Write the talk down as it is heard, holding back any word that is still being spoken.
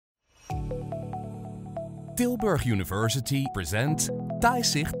Tilburg University presents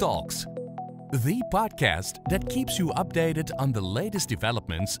TAISIG Talks, the podcast that keeps you updated on the latest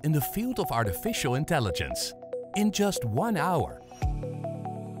developments in the field of artificial intelligence in just 1 hour.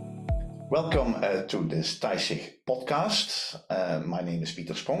 Welcome to this TAISIG podcast. My name is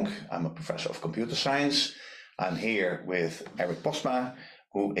Pieter Spronck. I'm a professor of computer science. I'm here with Postma,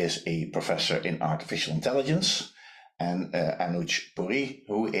 who is a professor in artificial intelligence, and Anuj Puri,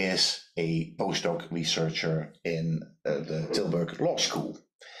 who is a postdoc researcher in the Tilburg Law School.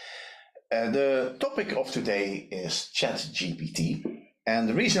 The topic of today is ChatGPT, and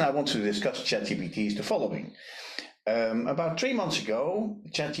the reason I want to discuss ChatGPT is the following. About 3 months ago,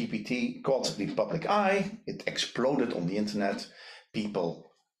 ChatGPT caught the public eye. It exploded on the internet. People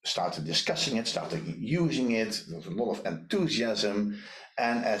started discussing it, started using it. There was a lot of enthusiasm.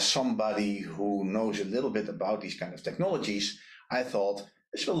 And as somebody who knows a little bit about these kind of technologies, I thought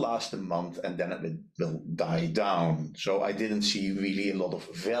this will last a month and then it will die down. So I didn't see really a lot of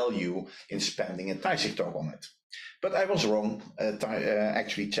value in spending a TAISIG talk on it. But I was wrong.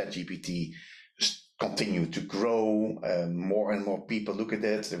 Actually, ChatGPT continued to grow. More and more people look at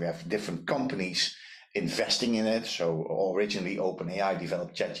it. We have different companies investing in it. So originally OpenAI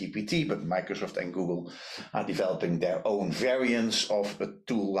developed ChatGPT, but Microsoft and Google are developing their own variants of a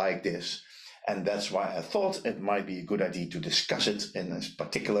tool like this. And that's why I thought it might be a good idea to discuss it in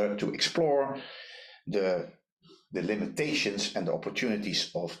particular, to explore the limitations and the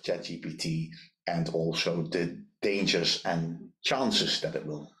opportunities of ChatGPT and also the dangers and chances that it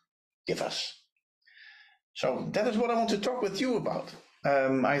will give us. So that is what I want to talk with you about.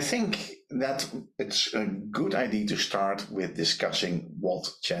 I think that it's a good idea to start with discussing what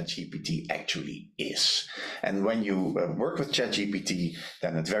ChatGPT actually is. And when you work with ChatGPT,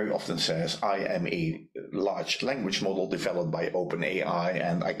 then it very often says, I am a large language model developed by OpenAI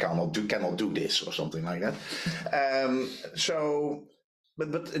and I cannot do this or something like that.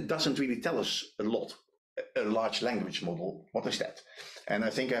 But it doesn't really tell us a lot. A large language model, what is that? And I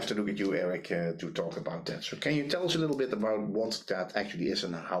think I have to look at you, Eric, to talk about that. So can you tell us a little bit about what that actually is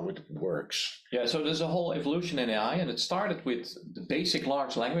and how it works? Yeah, so there's a whole evolution in AI, and it started with the basic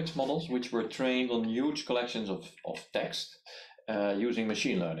large language models, which were trained on huge collections of text using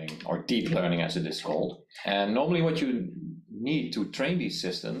machine learning, or deep learning as it is called. And normally what you need to train these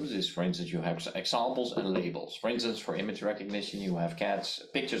systems is, for instance, you have examples and labels. For instance, for image recognition, you have cats,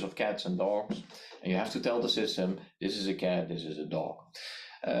 pictures of cats and dogs, and you have to tell the system, this is a cat, this is a dog.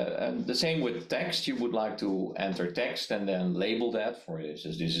 And the same with text. You would like to enter text and then label that, for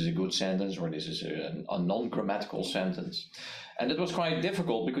instance, this is a good sentence or this is a non-grammatical sentence. And it was quite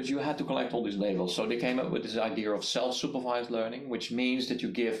difficult because you had to collect all these labels. So they came up with this idea of self-supervised learning, which means that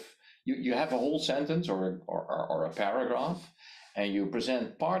you have a whole sentence or a paragraph, and you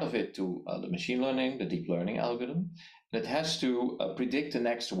present part of it to the machine learning, the deep learning algorithm, that has to predict the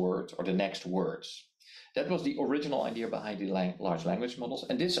next word or the next words. That was the original idea behind the large language models,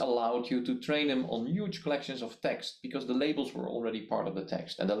 and this allowed you to train them on huge collections of text because the labels were already part of the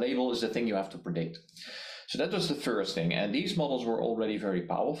text, and the label is the thing you have to predict. So that was the first thing, and these models were already very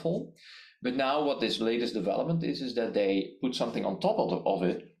powerful. But now what this latest development is that they put something on top of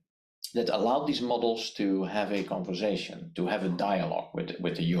it that allowed these models to have a conversation, to have a dialogue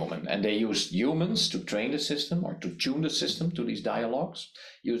with the human. And they used humans to train the system or to tune the system to these dialogues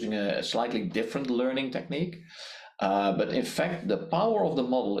using a slightly different learning technique. But in fact, the power of the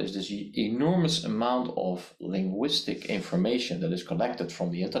model is this enormous amount of linguistic information that is collected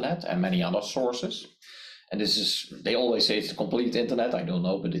from the internet and many other sources. And this is, they always say it's the complete internet. I don't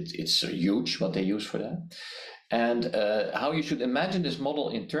know, but it's huge what they use for that. And how you should imagine this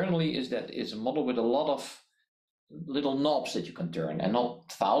model internally is that it's a model with a lot of little knobs that you can turn, and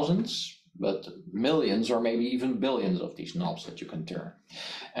not thousands, but millions or maybe even billions of these knobs that you can turn.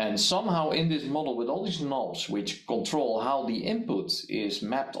 And somehow in this model with all these knobs which control how the input is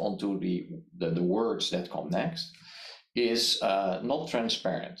mapped onto the words that come next, is not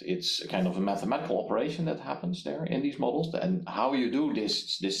transparent. It's a kind of a mathematical operation that happens there in these models. And how you do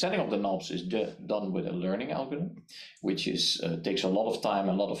this setting of the knobs is done with a learning algorithm, which takes a lot of time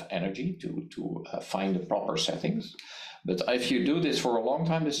and a lot of energy to find the proper settings. But if you do this for a long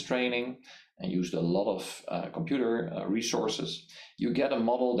time, this training, and use a lot of computer resources, you get a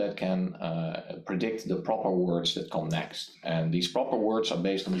model that can predict the proper words that come next. And these proper words are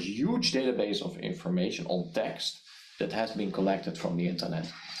based on this huge database of information on text that has been collected from the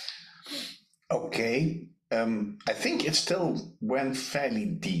internet. Okay, I think it still went fairly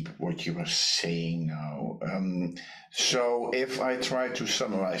deep what you were saying now. So if I try to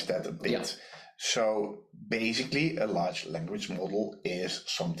summarize that a bit, yeah. So basically a large language model is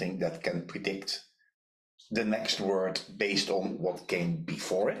something that can predict the next word based on what came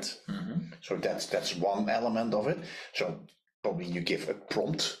before it. So that's one element of it. So probably you give a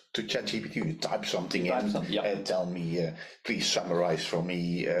prompt to ChatGPT, you type something in, and tell me, please summarize for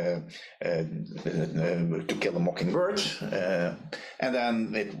me To Kill a Mockingbird, and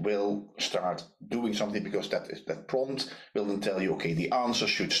then it will start doing something, because that prompt will then tell you, okay, the answer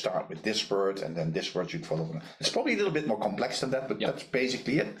should start with this word, and then this word should follow. It's probably a little bit more complex than that, but that's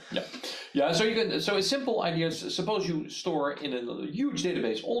basically it. Yeah. So a simple idea is, suppose you store in a huge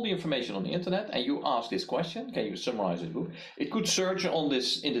database all the information on the internet, and you ask this question: can you summarize it? It could search in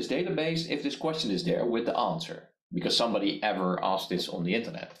this database if this question is there with the answer, because somebody ever asked this on the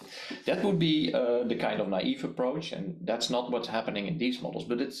internet. That would be the kind of naive approach, and that's not what's happening in these models.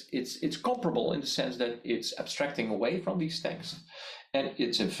 But it's comparable in the sense that it's abstracting away from these texts, and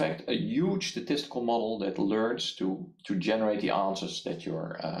it's in fact a huge statistical model that learns to generate the answers that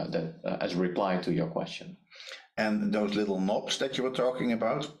as a reply to your question. And those little knobs that you were talking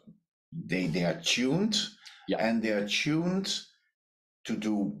about, they are tuned, and they are tuned to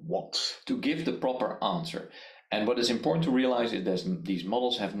do what? To give the proper answer. And what is important to realize is that these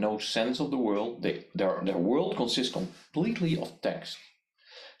models have no sense of the world. Their world consists completely of text.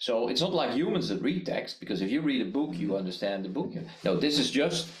 So it's not like humans that read text, because if you read a book, you understand the book. No, this is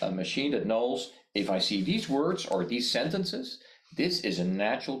just a machine that knows, if I see these words or these sentences, this is a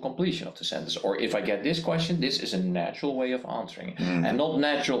natural completion of the sentence. Or if I get this question, this is a natural way of answering it. And not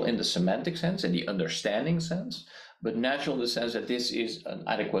natural in the semantic sense, in the understanding sense, but natural in the sense that this is an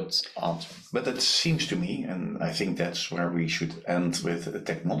adequate answer. But it seems to me, and I think that's where we should end with a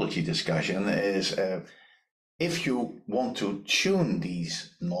technology discussion, is if you want to tune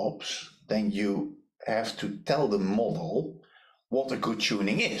these knobs, then you have to tell the model what a good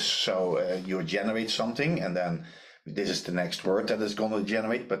tuning is. So you generate something, and then this is the next word that is going to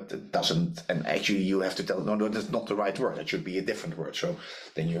generate, but it doesn't. And actually, you have to tell, no, that's not the right word. It should be a different word. So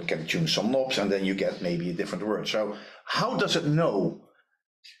then you can tune some knobs, and then you get maybe a different word. So how does it know?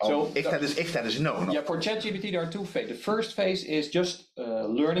 If that is known? Yeah, for ChatGPT, there are two phases. The first phase is just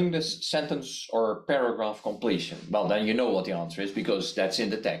learning this sentence or paragraph completion. Well, then you know what the answer is, because that's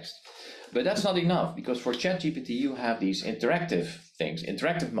in the text. But that's not enough, because for ChatGPT, you have these interactive things,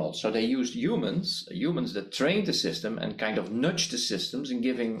 interactive modes. So they use humans that train the system and kind of nudge the systems in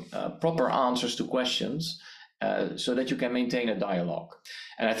giving proper answers to questions, so that you can maintain a dialogue.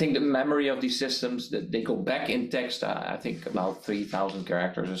 And I think the memory of these systems, that they go back in text, I think about 3,000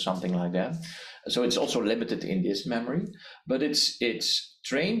 characters or something like that. So it's also limited in this memory, but it's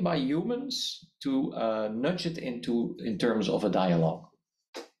trained by humans to nudge it in terms of a dialogue.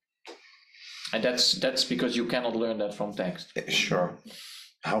 And that's because you cannot learn that from text. Sure.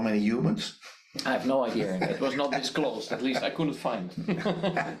 How many humans? I have no idea. It was not disclosed. At least I couldn't find.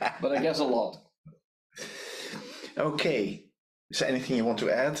 But I guess a lot. Okay. Is there anything you want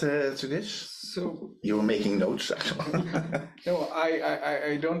to add to this? So you were making notes, actually. No,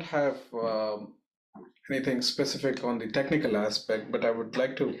 I don't have anything specific on the technical aspect, but I would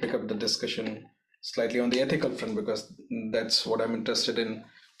like to pick up the discussion slightly on the ethical front, because that's what I'm interested in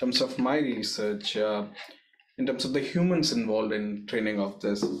terms of my research, in terms of the humans involved in training of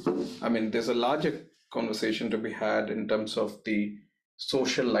this. I mean, there's a larger conversation to be had in terms of the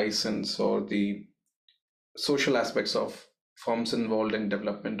social license or the social aspects of firms involved in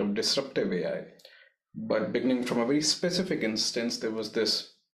development of disruptive AI. But beginning from a very specific instance, there was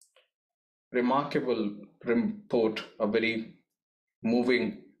this remarkable report, a very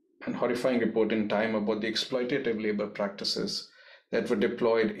moving and horrifying report in Time about the exploitative labor practices that were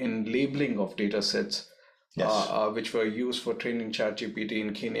deployed in labeling of data sets, which were used for training ChatGPT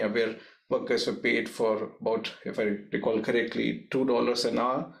in Kenya, where workers were paid for about, if I recall correctly, $2 an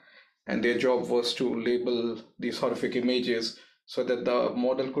hour. And their job was to label these horrific images so that the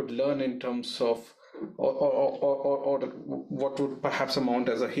model could learn in terms of or what would perhaps amount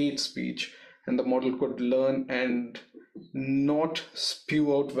as a hate speech. And the model could learn and not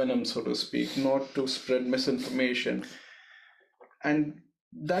spew out venom, so to speak, not to spread misinformation. And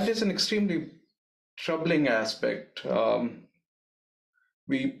that is an extremely troubling aspect.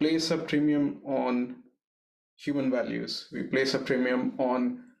 We place a premium on human values. We place a premium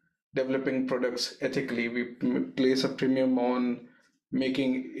on developing products ethically. We place a premium on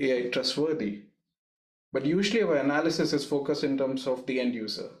making AI trustworthy. But usually our analysis is focused in terms of the end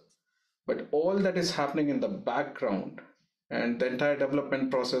user. But all that is happening in the background and the entire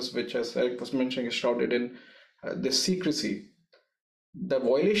development process, which, as Eric was mentioning, is shrouded in this secrecy, the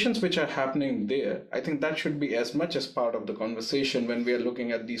violations which are happening there, I think that should be as much as part of the conversation when we are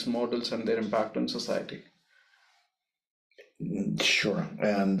looking at these models and their impact on society. Sure,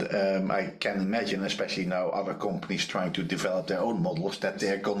 and I can imagine, especially now, other companies trying to develop their own models, that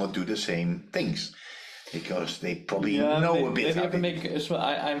they're gonna do the same things because they probably know a bit. Maybe I can make as well.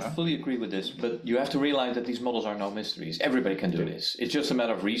 I fully agree with this, but you have to realize that these models are no mysteries. Everybody can do this. It's just a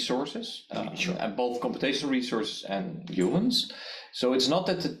matter of resources, Sure. and both computational resources and humans. So it's not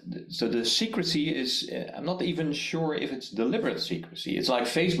that. The secrecy is. I'm not even sure if it's deliberate secrecy. It's like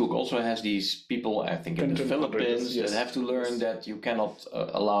Facebook also has these people, I think, in the Philippines that have to learn that you cannot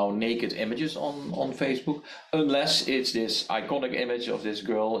allow naked images on Facebook unless it's this iconic image of this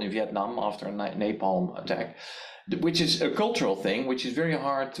girl in Vietnam after a napalm attack, which is a cultural thing, which is very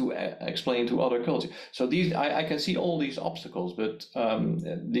hard to explain to other cultures. So I can see all these obstacles, but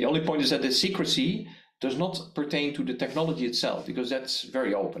the only point is that the secrecy does not pertain to the technology itself, because that's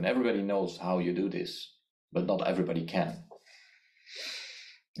very open. Everybody knows how you do this, but not everybody can.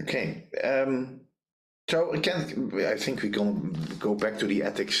 Okay. So again, I think we're going to go back to the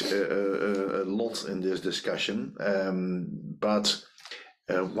ethics a lot in this discussion. But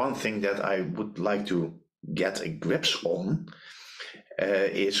one thing that I would like to get a grasp on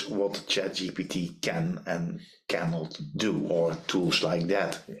is what ChatGPT can and cannot do, or tools like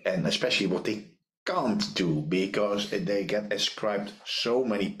that, and especially what they can't do, because they get ascribed so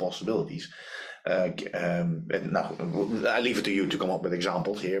many possibilities. Now, I leave it to you to come up with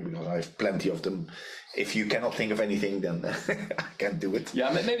examples here, because I have plenty of them. If you cannot think of anything, then I can't do it.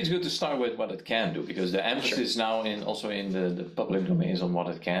 Yeah, maybe it's good to start with what it can do, because the emphasis now also in the public domain is on what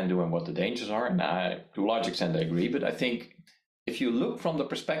it can do and what the dangers are. And to a large extent, I agree. But I think if you look from the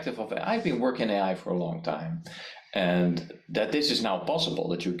perspective of, I've been working in AI for a long time, and that this is now possible,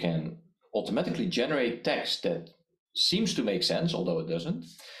 that you can automatically generate text that seems to make sense, although it doesn't,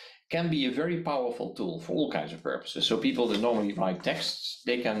 can be a very powerful tool for all kinds of purposes. So people that normally write texts,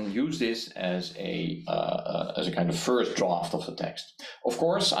 they can use this as a kind of first draft of the text. Of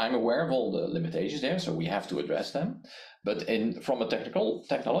course, I'm aware of all the limitations there, so we have to address them. But from a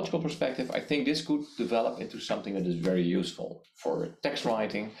technological perspective, I think this could develop into something that is very useful for text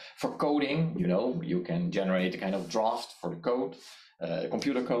writing, for coding. You can generate a kind of draft for the code.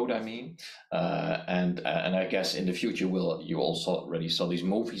 Computer code, I mean, and I guess in the future you also already saw these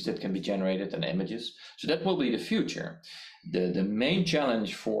movies that can be generated and images. So that will be the future. The main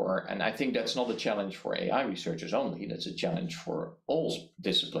challenge and I think that's not a challenge for AI researchers only, that's a challenge for all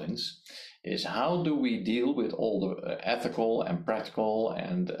disciplines, is how do we deal with all the ethical and practical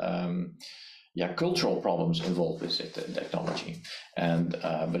and cultural problems involved with technology. And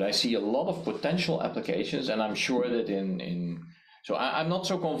but I see a lot of potential applications, and I'm sure that so I'm not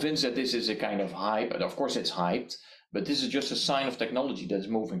so convinced that this is a kind of hype, but of course it's hyped, but this is just a sign of technology that's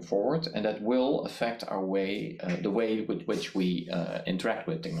moving forward and that will affect our the way with which we interact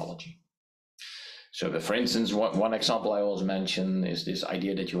with technology. So for instance, one example I always mention is this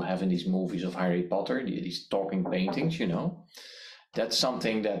idea that you have in these movies of Harry Potter, these talking paintings, That's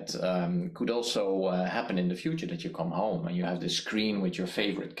something that could also happen in the future, that you come home and you have this screen with your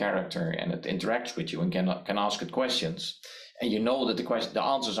favorite character and it interacts with you and can ask it questions. And you know that the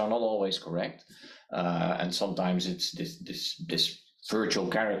answers are not always correct. And sometimes it's this virtual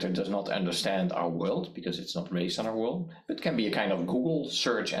character does not understand our world because it's not raised on our world. It can be a kind of Google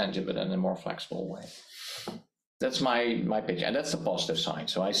search engine, but in a more flexible way. That's my picture, and that's the positive side.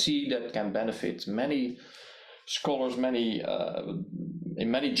 So I see that can benefit many scholars,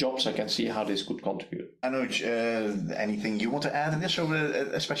 in many jobs. I can see how this could contribute. Anuj, anything you want to add in this, or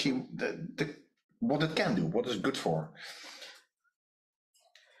especially what it can do, what it's good for?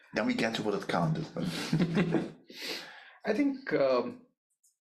 Then we get to what it can't do. I think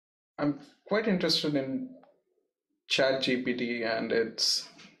I'm quite interested in ChatGPT and its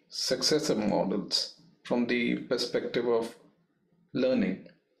successor models from the perspective of learning.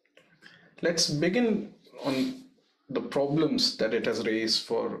 Let's begin on the problems that it has raised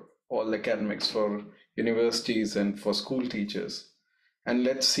for all academics, for universities and for school teachers. And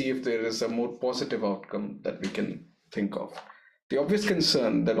let's see if there is a more positive outcome that we can think of. The obvious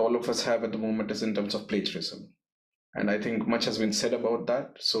concern that all of us have at the moment is in terms of plagiarism. And I think much has been said about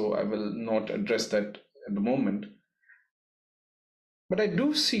that, so I will not address that at the moment. But I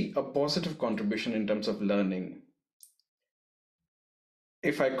do see a positive contribution in terms of learning.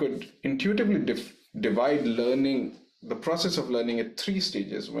 If I could intuitively divide learning, the process of learning at 3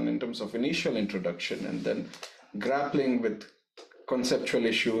 stages, one in terms of initial introduction and then grappling with conceptual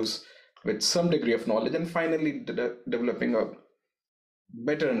issues with some degree of knowledge, and finally developing a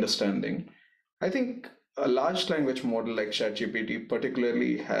better understanding. I think a large language model like ChatGPT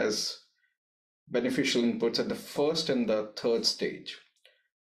particularly has beneficial inputs at the first and the third stage.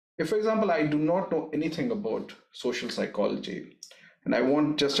 If, for example, I do not know anything about social psychology and I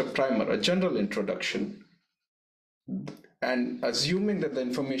want just a primer, a general introduction, and assuming that the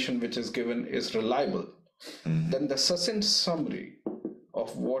information which is given is reliable, then the succinct summary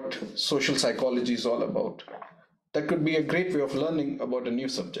of what social psychology is all about, that could be a great way of learning about a new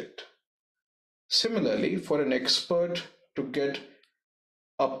subject. Similarly, for an expert to get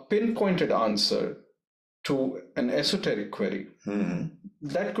a pinpointed answer to an esoteric query,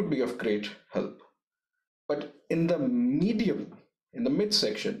 that could be of great help. But in the medium, in the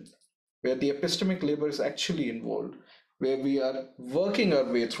midsection, where the epistemic labor is actually involved, where we are working our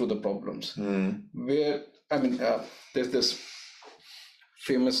way through the problems, where, there's this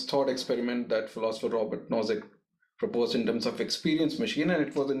famous thought experiment that philosopher Robert Nozick proposed in terms of experience machine, and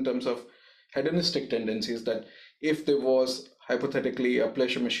it was in terms of hedonistic tendencies, that if there was hypothetically a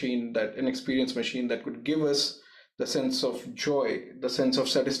pleasure machine, that an experience machine that could give us the sense of joy, the sense of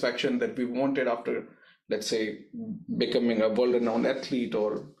satisfaction that we wanted after, let's say, becoming a world-renowned athlete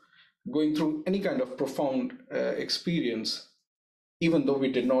or going through any kind of profound experience, even though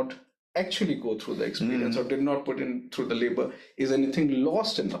we did not actually go through the experience or did not put in through the labor, is anything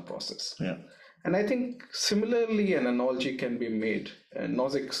lost in the process? Yeah. And I think similarly an analogy can be made. And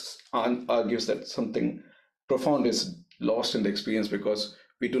Nozick argues that something profound is lost in the experience because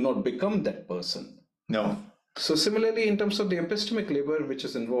we do not become that person. No. So similarly, in terms of the epistemic labor which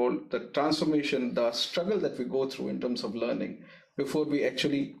is involved, the transformation, the struggle that we go through in terms of learning before we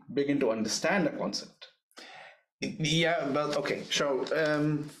actually begin to understand a concept. Yeah, but okay. So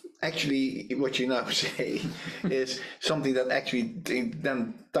actually, what you now say is something that actually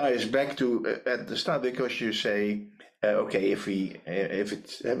then ties back to at the start, because you say, okay, if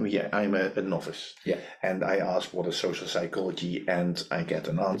it's I'm a novice, and I ask what is social psychology, and I get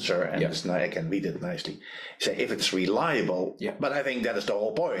an answer, and I can read it nicely. Say if it's reliable, but I think that is the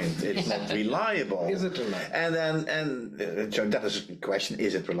whole point. It's not reliable. Is it reliable? And then so that is the question: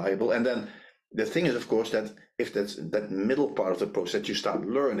 is it reliable? And then the thing is, of course, that if that's that middle part of the process you start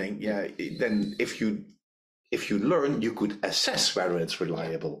learning, then if you learn, you could assess whether it's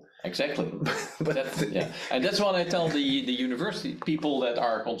reliable. Exactly. And that's what I tell the university people that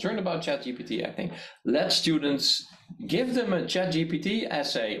are concerned about ChatGPT. I think let students give them a ChatGPT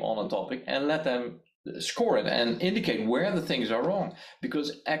essay on a topic and let them score it and indicate where the things are wrong,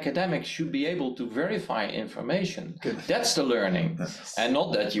 because academics should be able to verify information. That's the learning, and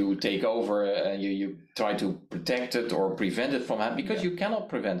not that you take over and you try to protect it or prevent it from happening, because you cannot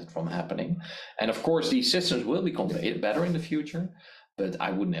prevent it from happening. And of course these systems will become better in the future, but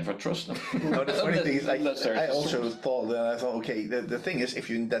I would never trust them. No, the funny thing is, I also thought, okay, the thing is, if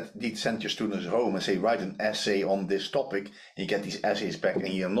you indeed send your students home and say, write an essay on this topic, and you get these essays back and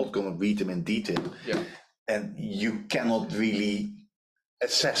you're not going to read them in detail, and you cannot really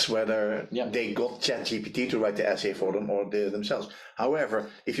assess whether they got ChatGPT to write the essay for them or themselves. However,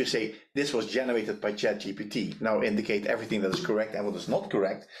 if you say this was generated by ChatGPT, now indicate everything that is correct and what is not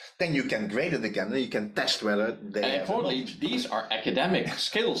correct, then you can grade it again and you can test whether they have importantly, these are academic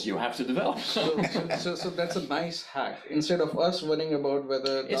skills you have to develop. So that's a nice hack. Instead of us worrying about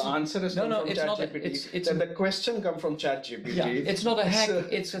whether the answer is from ChatGPT, then the question comes from ChatGPT. Yeah, it's not a hack.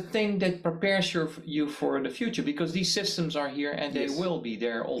 It's a thing that prepares you for the future, because these systems are here and they will be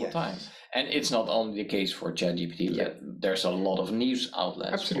there all the time. And it's not only the case for ChatGPT. There's a lot of news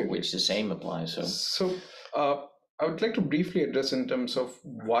outlets for which the same applies. So I would like to briefly address in terms of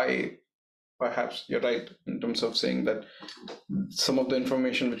why perhaps you're right in terms of saying that some of the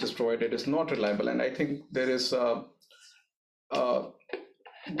information which is provided is not reliable. And I think there is there are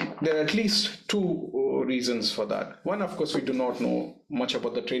at least two reasons for that. One, of course, we do not know much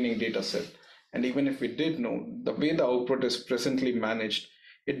about the training data set. And even if we did know, the way the output is presently managed,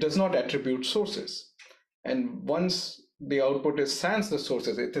 it does not attribute sources. And once the output is sans the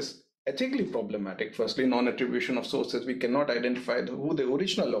sources, it is ethically problematic. Firstly, non-attribution of sources, we cannot identify who the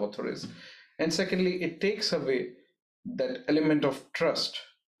original author is. And secondly, it takes away that element of trust.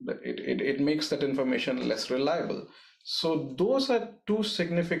 It makes that information less reliable. So those are two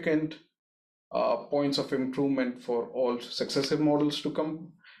significant points of improvement for all successive models to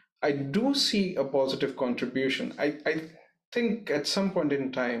come. I do see a positive contribution. I think at some point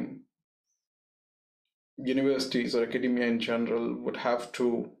in time, universities or academia in general would have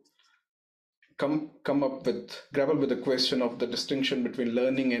to grapple with the question of the distinction between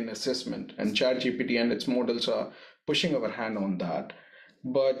learning and assessment, and ChatGPT and its models are pushing our hand on that.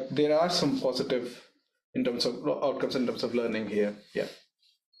 But there are some positive in terms of outcomes in terms of learning here. Yeah.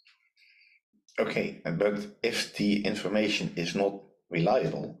 Okay, but if the information is not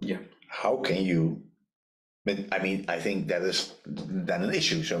reliable, how can you But I mean, I think that is then an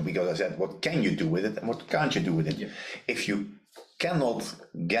issue. So because I said, what can you do with it and what can't you do with it? Yeah. If you cannot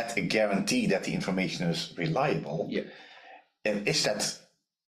get a guarantee that the information is reliable, then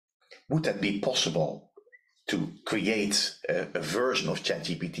would that be possible to create a version of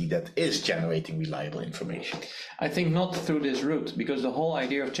ChatGPT that is generating reliable information? I think not through this route, because the whole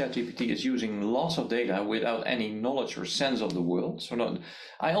idea of ChatGPT is using lots of data without any knowledge or sense of the world. So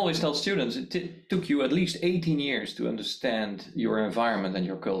I always tell students it took you at least 18 years to understand your environment and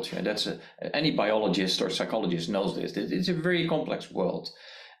your culture. And that's any biologist or psychologist knows this. It's a very complex world.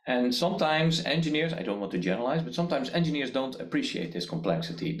 And sometimes engineers, I don't want to generalize, but sometimes engineers don't appreciate this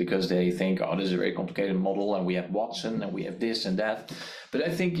complexity because they think, oh, this is a very complicated model and we have Watson and we have this and that. But I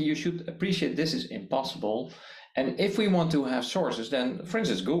think you should appreciate this is impossible. And if we want to have sources, then, for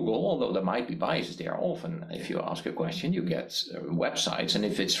instance, Google, although there might be biases there, often if you ask a question, you get websites. And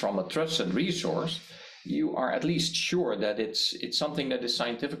if it's from a trusted resource, you are at least sure that it's something that is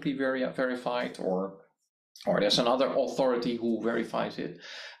scientifically verified, or there's another authority who verifies it.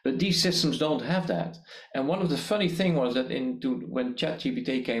 But these systems don't have that. And one of the funny things was that when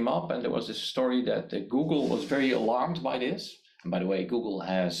ChatGPT came up, and there was this story that Google was very alarmed by this. And by the way, Google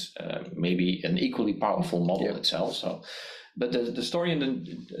has maybe an equally powerful model itself. So, but the story in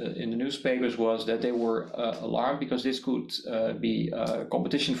the newspapers was that they were alarmed because this could be a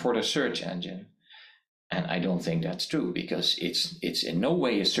competition for the search engine. And I don't think that's true, because it's in no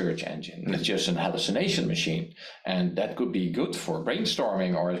way a search engine. It's just an hallucination machine. And that could be good for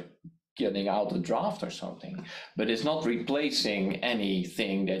brainstorming or getting out a draft or something. But it's not replacing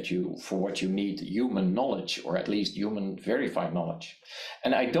anything for what you need human knowledge, or at least human verified knowledge.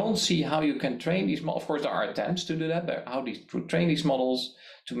 And I don't see how you can train these models. Of course, there are attempts to do that, but how to train these models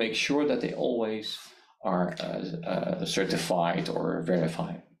to make sure that they always are certified or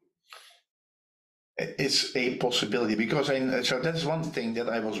verified. It's a possibility, because so that's one thing that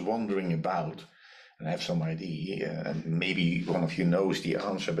I was wondering about, and I have some idea, and maybe one of you knows the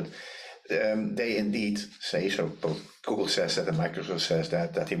answer, but they indeed say, so both Google says that and Microsoft says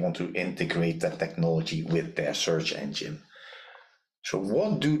that they want to integrate that technology with their search engine. So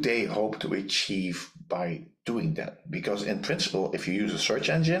what do they hope to achieve by doing that? Because in principle, if you use a search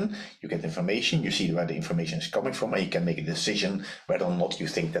engine, you get information, you see where the information is coming from, and you can make a decision whether or not you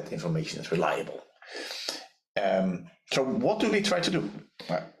think that information is reliable. So what do they try to do?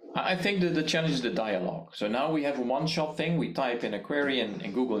 I think that the challenge is the dialogue. So now we have a one-shot thing. We type in a query and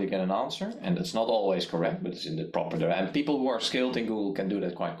in Google you get an answer, and it's not always correct, but it's in the proper direction. And people who are skilled in Google can do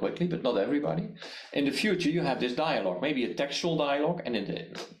that quite quickly, but not everybody. In the future, you have this dialogue, maybe a textual dialogue, and in the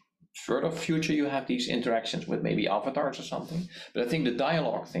further future, you have these interactions with maybe avatars or something. But I think the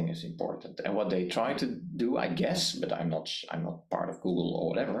dialogue thing is important. And what they try to do, I guess, but I'm not part of Google or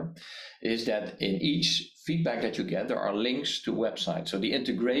whatever, is that in each feedback that you get, there are links to websites. So the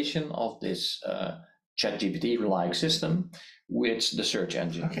integration of this ChatGPT-like system with the search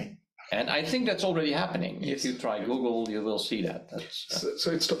engine. Okay. And I think that's already happening. Yes. If you try Google, you will see that.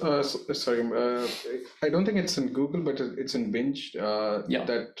 So it's sorry. I don't think it's in Google, but it's in Binge.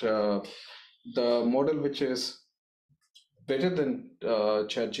 That the model which is better than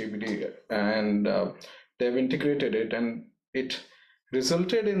ChatGPT, and they've integrated it, and it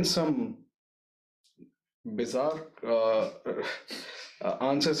resulted in some bizarre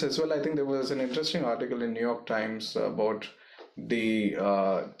answers as well. I think there was an interesting article in New York Times about the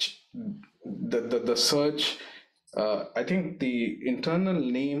search. I think the internal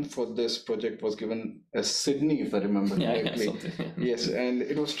name for this project was given as Sydney, if I remember correctly. Yes, and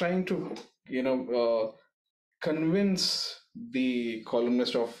it was trying to, convince the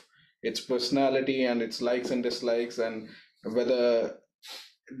columnist of its personality and its likes and dislikes, and whether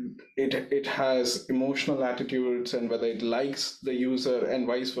it has emotional attitudes, and whether it likes the user and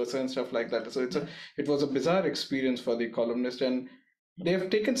vice versa and stuff like that. So it was a bizarre experience for the columnist, and they have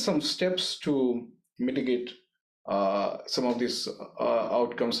taken some steps to mitigate some of these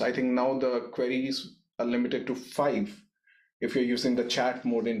outcomes. I think now the queries are limited to 5 if you're using the chat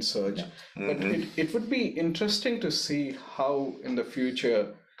mode in search. But it would be interesting to see how in the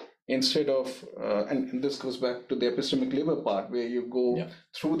future, instead of, and this goes back to the epistemic labor part, where you go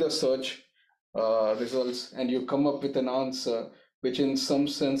through the search results and you come up with an answer, which in some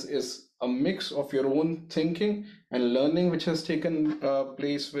sense is a mix of your own thinking and learning, which has taken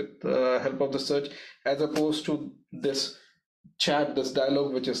place with the help of the search, as opposed to this chat, this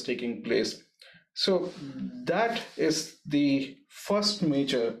dialogue, which is taking place. So that is the first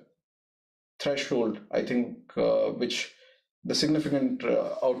major threshold, I think, which the significant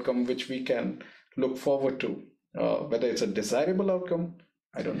outcome which we can look forward to, whether it's a desirable outcome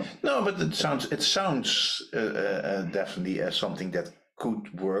I don't know. No, but it sounds definitely as something that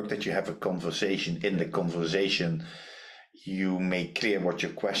could work. That you have a conversation. In the conversation, you make clear what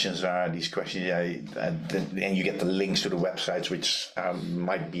your questions are. These questions, and you get the links to the websites, which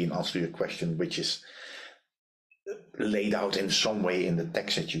might be an answer to your question, which is laid out in some way in the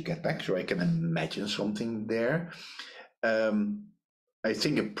text that you get back. So I can imagine something there. I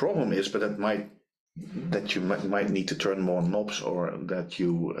think a problem is, but that you might need to turn more knobs, or that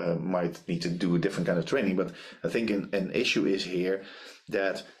you might need to do a different kind of training. But I think an issue is here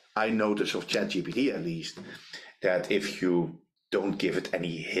that I notice of ChatGPT, at least, that if you don't give it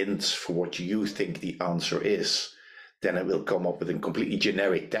any hints for what you think the answer is, then it will come up with a completely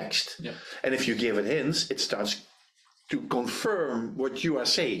generic text. Yeah. And if you give it hints, it starts to confirm what you are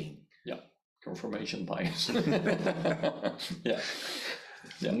saying. Yeah, confirmation bias. Yeah.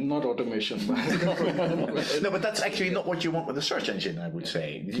 Yeah. Not automation. No, but that's actually not what you want with a search engine, I would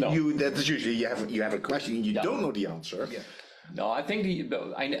say. No. That's usually you have a question and you don't know the answer. Yeah. No, I think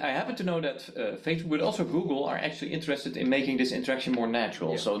I happen to know that Facebook, but also Google, are actually interested in making this interaction more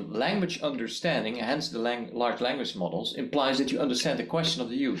natural. Yeah. So language understanding, hence the large language models, implies that you understand the question of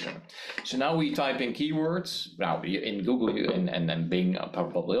the user. So now we type in keywords. Now in Google and Bing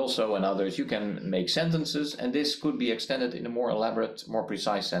probably also, and others, you can make sentences, and this could be extended in a more elaborate, more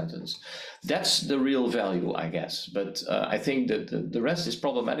precise sentence. That's the real value, I guess. But I think that the rest is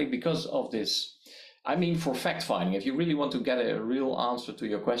problematic because of this. I mean, for fact finding, if you really want to get a real answer to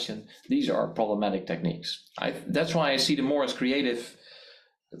your question, these are problematic techniques. That's why I see them more as creative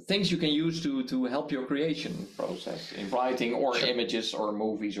things you can use to help your creation process in writing or images or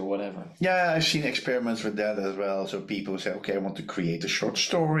movies or whatever. Yeah, I've seen experiments with that as well. So people say, okay, I want to create a short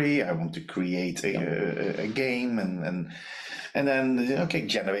story, I want to create a game, and then, okay,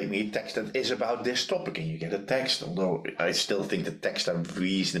 generate me a text that is about this topic, and you get a text. Although I still think the texts are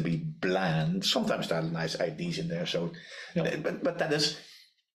reasonably bland. Sometimes there are nice ideas in there. So, but that is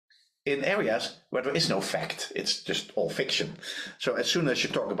in areas where there is no fact. It's just all fiction. So as soon as you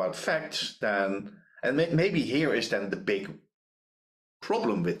talk about facts, then, and maybe here is then the big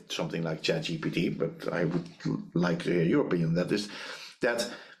problem with something like ChatGPT, but I would like to hear your opinion. That is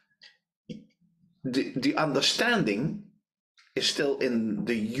that the understanding is still in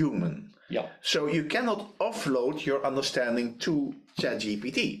the human. Yeah. So you cannot offload your understanding to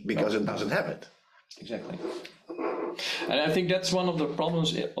ChatGPT because it doesn't have it. Exactly. And I think that's one of the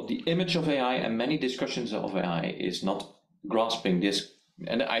problems of the image of AI, and many discussions of AI is not grasping this.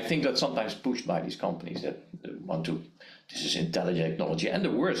 And I think that's sometimes pushed by these companies that want to, this is intelligent technology. And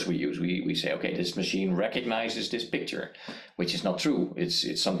the words we use, we say, okay, this machine recognizes this picture, which is not true.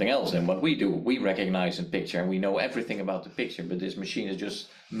 It's something else than what we do. We recognize a picture and we know everything about the picture, but this machine is just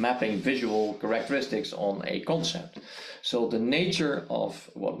mapping visual characteristics on a concept. So the nature of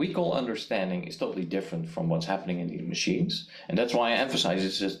what we call understanding is totally different from what's happening in these machines. And that's why I emphasize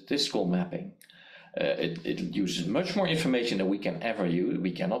this as statistical mapping. It uses much more information than we can ever use.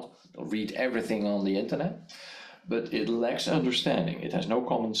 We cannot read everything on the internet, but it lacks understanding. It has no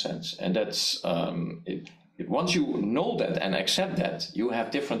common sense. And that's once you know that and accept that, you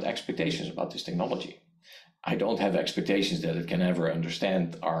have different expectations about this technology. I don't have expectations that it can ever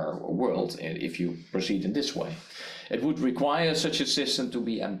understand our world if you proceed in this way. It would require such a system to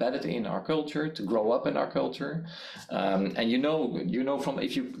be embedded in our culture, to grow up in our culture. And you know from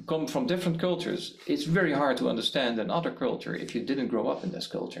if you come from different cultures, it's very hard to understand another culture if you didn't grow up in this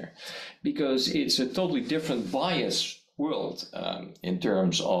culture, because it's a totally different bias world in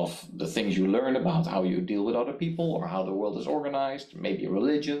terms of the things you learn about how you deal with other people or how the world is organized, maybe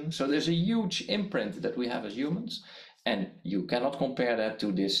religion. So there's a huge imprint that we have as humans. And you cannot compare that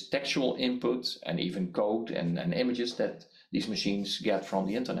to this textual input and even code and images that these machines get from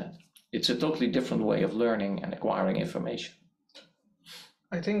the internet. It's a totally different way of learning and acquiring information.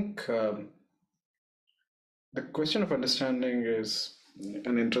 I think the question of understanding is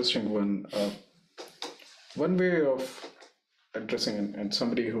an interesting one. One way of addressing it, and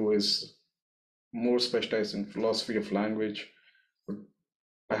somebody who is more specialized in philosophy of language would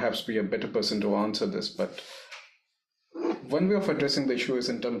perhaps be a better person to answer this, but one way of addressing the issue is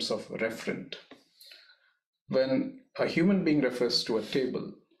in terms of referent. When a human being refers to a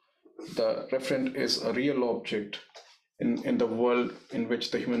table, the referent is a real object in the world in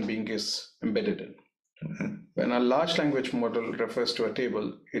which the human being is embedded in. Mm-hmm. When a large language model refers to a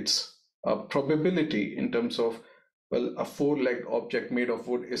table, it's a probability in terms of, well, a four-legged object made of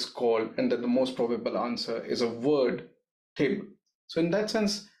wood is called, and that the most probable answer is a word table. So in that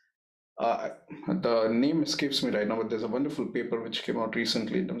sense, the name escapes me right now, but there's a wonderful paper which came out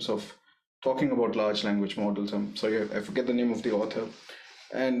recently in terms of talking about large language models. I'm sorry, I forget the name of the author,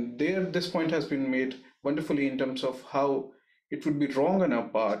 And there, this point has been made wonderfully in terms of how it would be wrong on our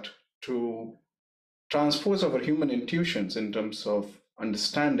part to transpose our human intuitions in terms of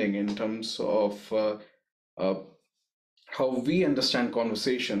understanding, in terms of how we understand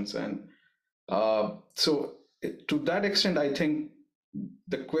conversations. And so to that extent, I think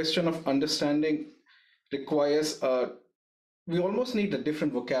the question of understanding requires, we almost need a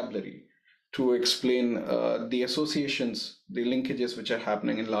different vocabulary to explain the associations, the linkages which are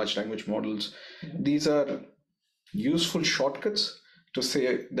happening in large language models. These are useful shortcuts to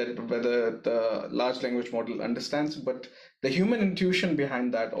say that whether the large language model understands, but the human intuition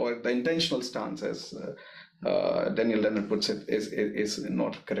behind that, or the intentional stance, as Daniel Leonard puts it, is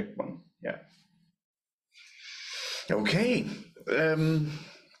not a correct one. Yeah. Okay.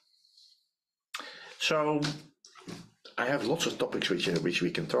 So I have lots of topics which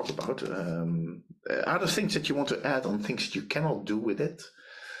we can talk about. Are there things that you want to add on things that you cannot do with it?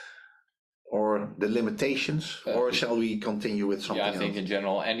 Or the limitations, or shall we continue with something else? Yeah, I think in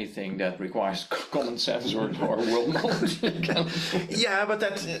general, anything that requires common sense or world knowledge. Yeah, but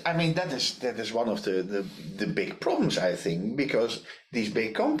that is one of the big problems, I think, because these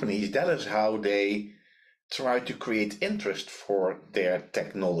big companies, that is how they try to create interest for their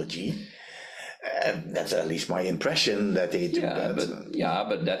technology. That's at least my impression that they do that.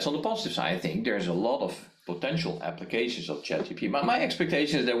 But that's on the positive side. I think there's a lot of potential applications of ChatGPT. My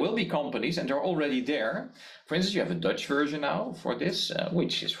expectation is there will be companies, and they're already there. For instance, you have a Dutch version now for this,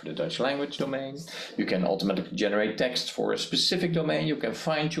 which is for the Dutch language domain. You can automatically generate text for a specific domain. You can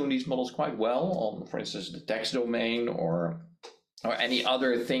fine-tune these models quite well on, for instance, the text domain or any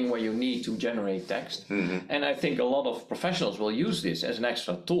other thing where you need to generate text. Mm-hmm. And I think a lot of professionals will use this as an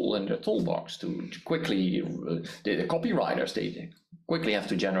extra tool in their toolbox to quickly, the copywriters, they quickly have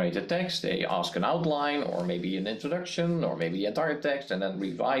to generate a text. They ask an outline or maybe an introduction or maybe the entire text and then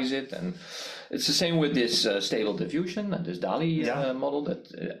revise it. And it's the same with this stable diffusion and this DALL-E model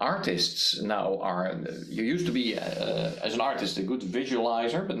that artists now are, you used to be as an artist a good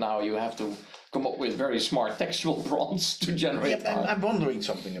visualizer, but now you have to come up with very smart textual prompts to generate art. I'm wondering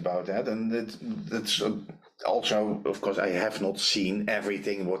something about that, and that's also, of course, I have not seen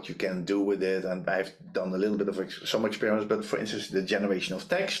everything what you can do with it, and I've done a little bit of some experience. But for instance, the generation of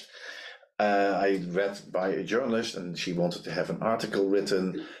text, I read by a journalist, and she wanted to have an article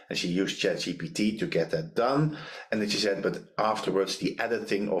written, and she used ChatGPT to get that done. And then she said, but afterwards, the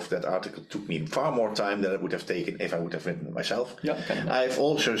editing of that article took me far more time than it would have taken if I would have written it myself. Yeah, I've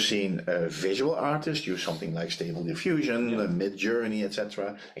also seen visual artists use something like Stable Diffusion, Mid-Journey,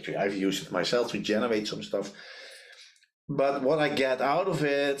 etc. Actually, I've used it myself to generate some stuff. But what I get out of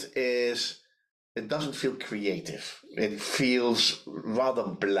it is, it doesn't feel creative. It feels rather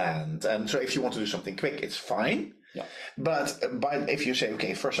bland. And so if you want to do something quick, it's fine. Yeah. But if you say,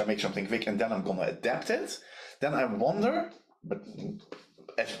 okay, first I make something quick and then I'm going to adapt it, then I wonder, but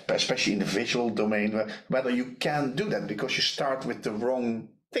especially in the visual domain, whether you can do that because you start with the wrong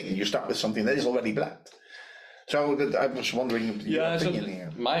thing. You start with something that is already bland. So I was wondering your opinion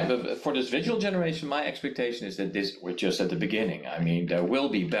here. For this visual generation, my expectation is that we're just at the beginning. I mean, there will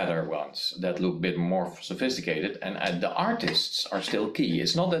be better ones that look a bit more sophisticated, and the artists are still key.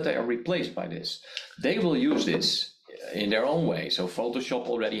 It's not that they are replaced by this. They will use this in their own way. So Photoshop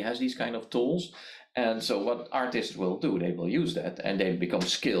already has these kind of tools. And so what artists will do, they will use that, and they become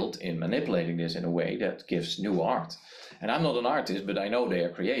skilled in manipulating this in a way that gives new art. And I'm not an artist, but I know they are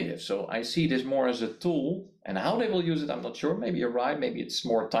creative. So I see this more as a tool, and how they will use it, I'm not sure. Maybe you're right. Maybe it's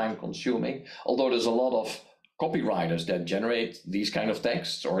more time consuming. Although there's a lot of copywriters that generate these kind of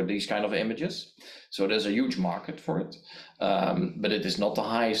texts or these kind of images. So there's a huge market for it. But it is not the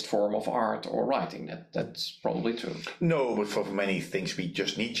highest form of art or writing. That's probably true. No, but for many things, we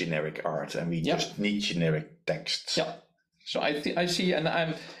just need generic art and we just need generic texts. Yeah. So I see, and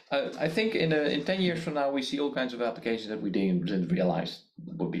I think in 10 years from now we see all kinds of applications that we didn't realize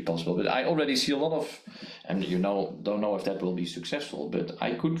would be possible. But I already see a lot of, and don't know if that will be successful. But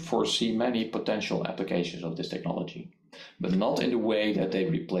I could foresee many potential applications of this technology, but not in the way that they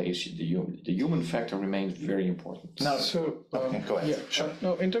replace the human. The human factor remains very important. Now, so go ahead. Yeah, sure.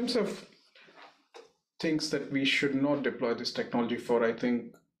 No, in terms of things that we should not deploy this technology for, I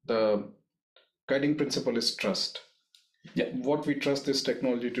think the guiding principle is trust. Yeah. What we trust this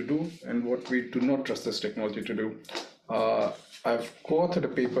technology to do and what we do not trust this technology to do. I've co-authored a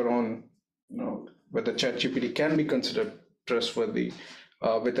paper on whether ChatGPT can be considered trustworthy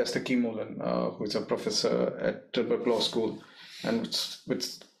with Esther Kimolen, who is a professor at Tilburg Law School, and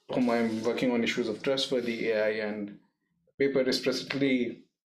with whom I'm working on issues of trustworthy AI, and the paper is presently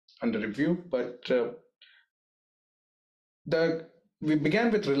under review. But the we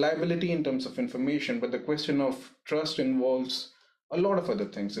began with reliability in terms of information, but the question of trust involves a lot of other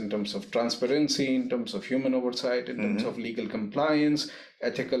things in terms of transparency, in terms of human oversight, in terms of legal compliance,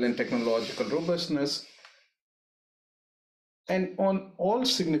 ethical and technological robustness, and on all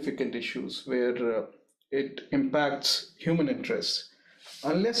significant issues where it impacts human interests.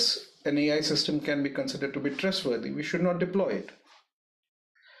 Unless an AI system can be considered to be trustworthy, we should not deploy it.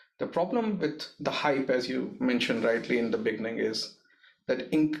 The problem with the hype, as you mentioned rightly in the beginning, is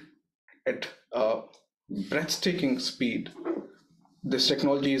that at breathtaking speed, this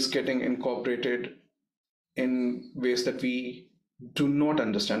technology is getting incorporated in ways that we do not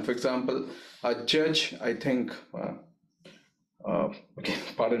understand. For example, a judge, I think, okay,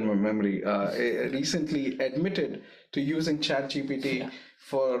 pardon my memory, recently admitted to using ChatGPT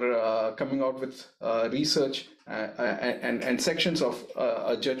for coming out with research and sections of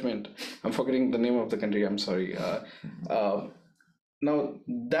a judgment. I'm forgetting the name of the country, I'm sorry. Now,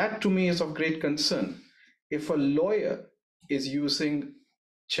 that to me is of great concern. If a lawyer is using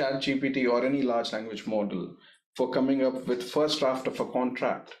ChatGPT or any large language model for coming up with first draft of a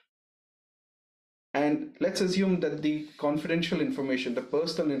contract, and let's assume that the confidential information, the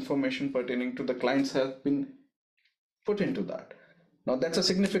personal information pertaining to the clients has been put into that. Now, that's a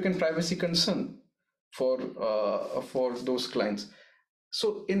significant privacy concern for those clients.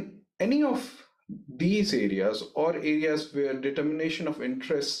 So in any of these areas or areas where determination of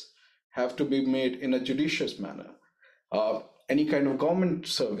interests have to be made in a judicious manner, any kind of government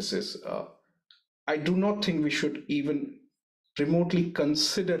services, I do not think we should even remotely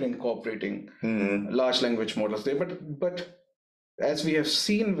consider incorporating large language models there. But as we have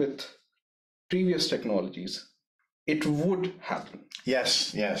seen with previous technologies, it would happen.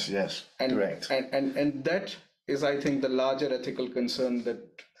 Yes. And, Correct. And that is, I think, the larger ethical concern that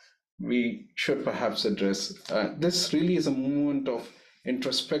we should perhaps address. This really is a moment of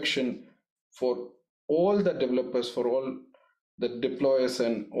introspection for all the developers, for all the deployers,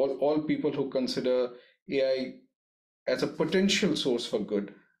 and all people who consider AI as a potential source for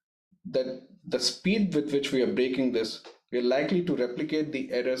good, that the speed with which we are breaking this, we are likely to replicate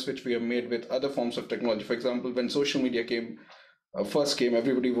the errors which we have made with other forms of technology. For example, when social media first came,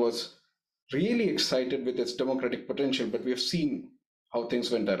 everybody was really excited with its democratic potential, but we have seen how things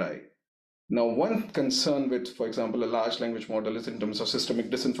went awry. Now, one concern with, for example, a large language model is in terms of systemic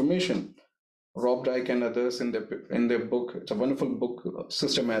disinformation. Rob Dyke and others in their book, it's a wonderful book,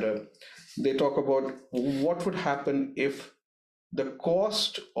 System Error, they talk about what would happen if the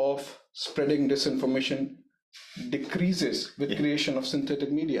cost of spreading disinformation decreases with creation of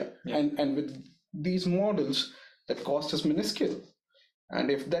synthetic media. And with these models, that cost is minuscule. And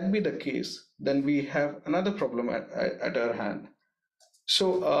if that be the case, then we have another problem at our hand.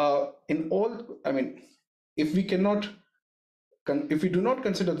 So if we do not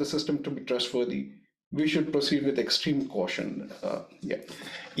consider the system to be trustworthy, we should proceed with extreme caution.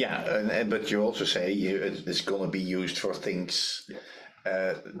 But you also say it's going to be used for things,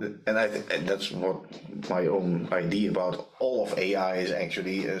 and that's what my own idea about all of AI is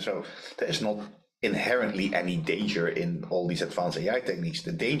actually. So there's not inherently any danger in all these advanced AI techniques.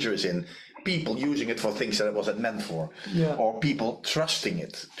 The danger is in people using it for things that it wasn't meant for, or people trusting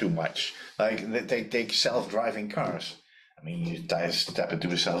it too much. Like they take self-driving cars. I mean, you step into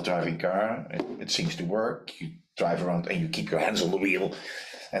a self-driving car, it seems to work. You drive around and you keep your hands on the wheel,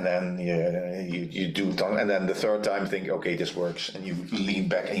 and then you do it, and then the third time think, okay, this works, and you lean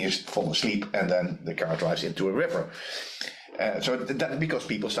back and you fall asleep, and then the car drives into a river. So that because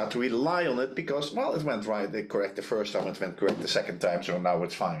people start to rely on it because, well, it went correct the first time, it went correct the second time, so now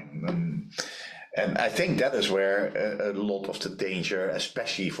it's fine. And I think that is where a lot of the danger,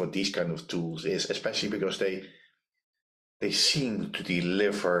 especially for these kind of tools, is, especially because they seem to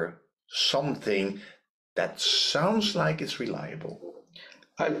deliver something that sounds like it's reliable.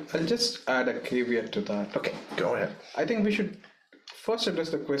 I'll just add a caveat to that. Okay, go ahead. I think we should first address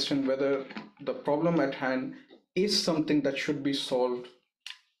the question whether the problem at hand is something that should be solved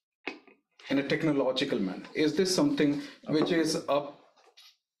in a technological manner. Is this something which is a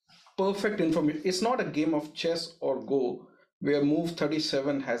perfect information? It's not a game of chess or Go where move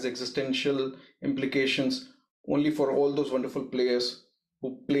 37 has existential implications only for all those wonderful players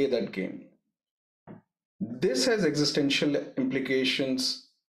who play that game. This has existential implications.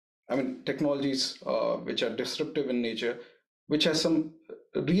 I mean, technologies which are disruptive in nature, which has some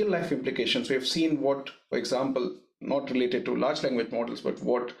real life implications. We have seen what, for example, not related to large language models, but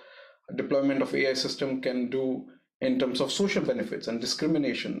what deployment of AI system can do in terms of social benefits and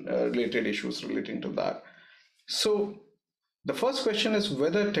discrimination related issues relating to that. So the first question is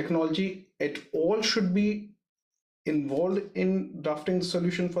whether technology at all should be involved in drafting the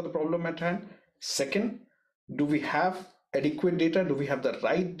solution for the problem at hand? Second, do we have adequate data? Do we have the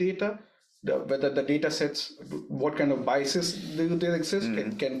right data? Whether the data sets, what kind of biases do they exist?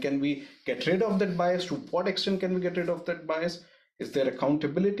 Can we get rid of that bias? To what extent can we get rid of that bias? Is there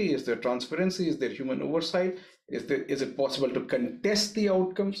accountability? Is there transparency? Is there human oversight? Is it possible to contest the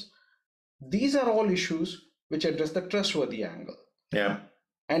outcomes? These are all issues which address the trustworthy angle. Yeah.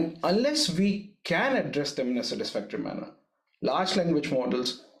 And unless we can address them in a satisfactory manner, large language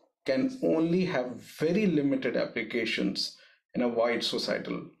models can only have very limited applications in a wide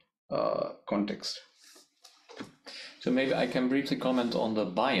societal context. So maybe I can briefly comment on the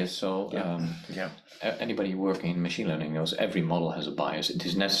bias. So anybody working in machine learning knows every model has a bias. It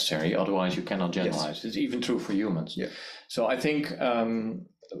is necessary, otherwise you cannot generalize. Yes. It's even true for humans. Yeah. So I think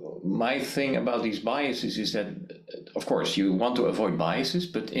my thing about these biases is that, of course, you want to avoid biases,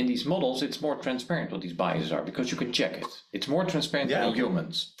 but in these models, it's more transparent what these biases are because you can check it. It's more transparent than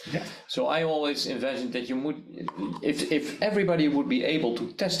humans. Yeah. So I always envisioned that you would, if everybody would be able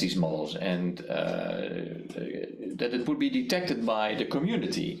to test these models and that it would be detected by the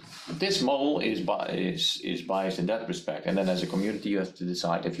community. This model is biased in that respect, and then as a community, you have to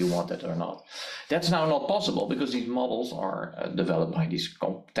decide if you want it or not. That's now not possible because these models are developed by these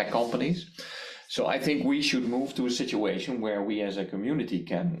tech companies. So I think we should move to a situation where we as a community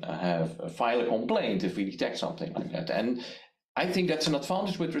can file a complaint if we detect something like that. And I think that's an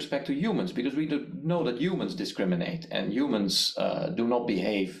advantage with respect to humans because we know that humans discriminate and humans do not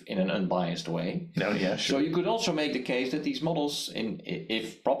behave in an unbiased way. No, yeah, sure. So you could also make the case that these models,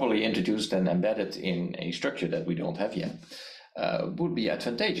 if properly introduced and embedded in a structure that we don't have yet, would be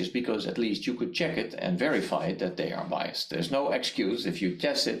advantageous because at least you could check it and verify it that they are biased. There's no excuse if you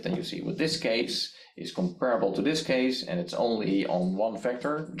test it and you see, well, this case is comparable to this case and it's only on one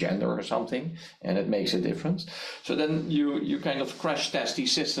factor, gender or something, and it makes a difference. So then you kind of crash test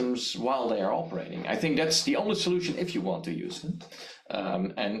these systems while they are operating. I think that's the only solution if you want to use them.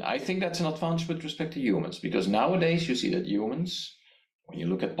 And I think that's an advantage with respect to humans because nowadays you see that humans, when you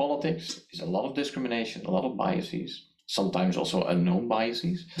look at politics, is a lot of discrimination, a lot of biases. Sometimes also unknown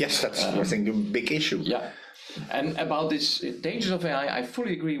biases. Yes, that's I think a big issue. Yeah, and about this dangers of AI, I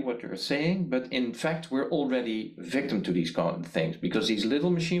fully agree with what you're saying, but in fact, we're already victim to these kind of things because these little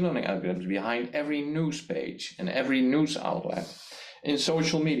machine learning algorithms behind every news page and every news outlet in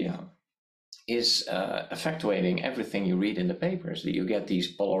social media is effectuating everything you read in the papers, that you get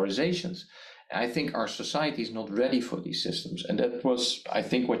these polarizations. I think our society is not ready for these systems. And that was, I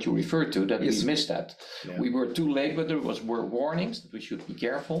think, what you referred to, that we missed that. Yeah. We were too late, but there were warnings that we should be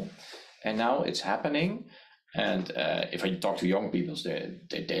careful. And now it's happening. And if I talk to young people,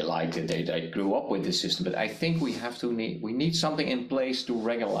 they liked it, they grew up with this system. But I think we need something in place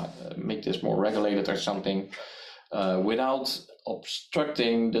to make this more regulated or something without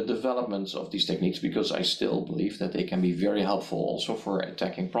obstructing the developments of these techniques, because I still believe that they can be very helpful also for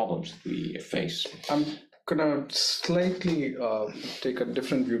attacking problems that we face. I'm gonna slightly take a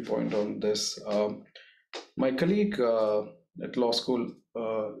different viewpoint on this. My colleague at law school,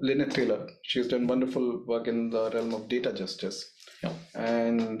 Lynette Taylor, she's done wonderful work in the realm of data justice. Yeah.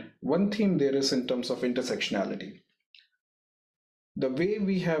 And one theme there is in terms of intersectionality. The way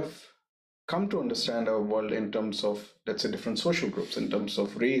we have come to understand our world in terms of, let's say, different social groups, in terms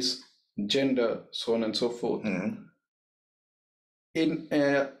of race, gender, so on and so forth. Mm-hmm.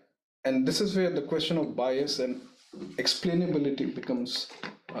 And this is where the question of bias and explainability becomes,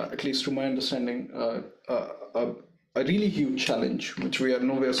 at least to my understanding, a really huge challenge, which we are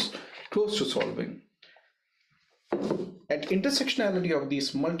nowhere close to solving. At intersectionality of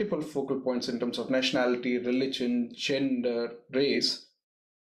these multiple focal points in terms of nationality, religion, gender, race,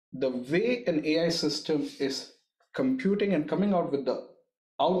 the way an AI system is computing and coming out with the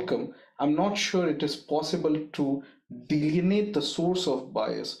outcome, I'm not sure it is possible to delineate the source of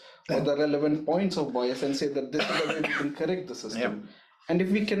bias or the relevant points of bias and say that this is the way we can correct the system. Yep. And if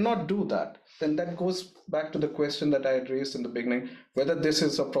we cannot do that, then that goes back to the question that I had raised in the beginning, whether this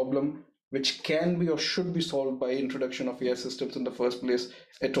is a problem which can be or should be solved by introduction of AI systems in the first place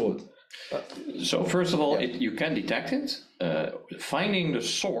at all. So first of all, you can detect it. Finding the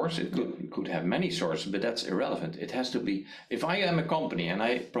source, it could have many sources, but that's irrelevant. It has to be, if I am a company and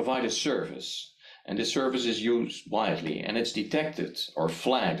I provide a service, and this service is used widely, and it's detected or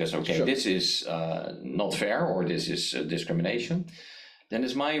flagged as, okay, sure, this is not fair, or this is discrimination, then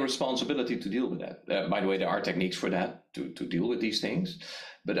it's my responsibility to deal with that. By the way, there are techniques for that, to deal with these things.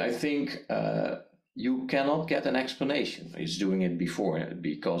 But I think you cannot get an explanation. It's doing it before.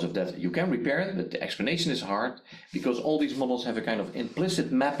 Because of that, you can repair it, but the explanation is hard because all these models have a kind of implicit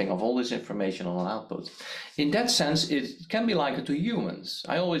mapping of all this information on an output. In that sense, it can be likened to humans.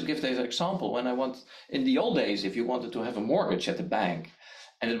 I always give this example when in the old days, if you wanted to have a mortgage at the bank,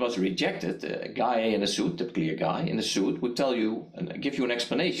 and it was rejected, a guy in a suit, typically a guy in a suit, would tell you and give you an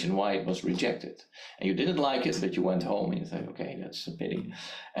explanation why it was rejected. And you didn't like it, but you went home and you thought, okay, that's a pity.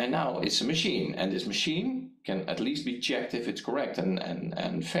 And now it's a machine, and this machine can at least be checked if it's correct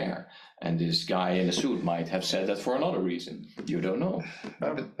and fair. And this guy in a suit might have said that for another reason. You don't know.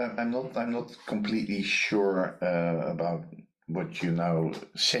 I'm not completely sure about what you're now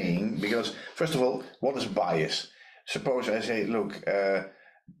saying, because first of all, what is bias? Suppose I say, look,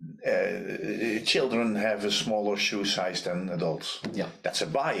 children have a smaller shoe size than adults. Yeah, that's a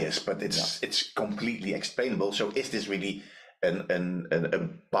bias, but it's completely explainable. So is this really a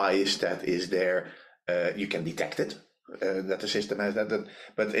bias that is there? You can detect it, that the system has that,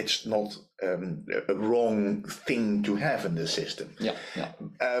 but it's not a wrong thing to have in the system. Yeah.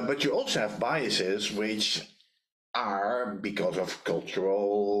 But you also have biases which are because of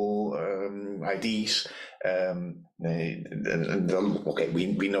cultural IDs. Okay,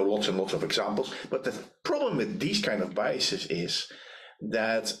 we know lots and lots of examples, but the problem with these kind of biases is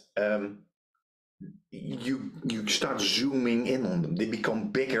that you start zooming in on them. They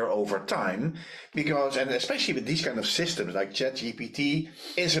become bigger over time because, and especially with these kind of systems like ChatGPT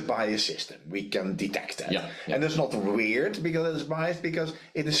is a biased system. We can detect that. Yeah. And it's not weird because it's biased, because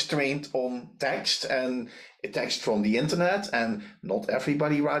it is trained on text and text from the internet, and not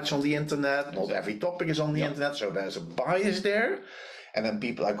everybody writes on the internet. Not every topic is on the internet. So there's a bias there. And then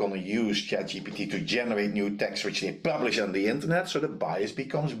people are going to use ChatGPT to generate new text which they publish on the internet. So the bias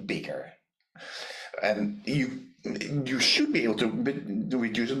becomes bigger. And you should be able to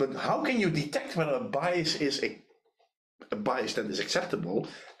reduce it, but how can you detect whether a bias is a bias that is acceptable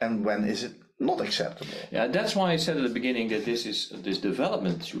and when is it not acceptable? Yeah, that's why I said at the beginning that this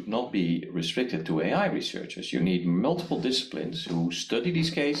development should not be restricted to AI researchers. You need multiple disciplines who study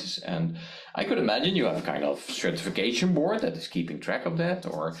these cases, and I could imagine you have a kind of certification board that is keeping track of that.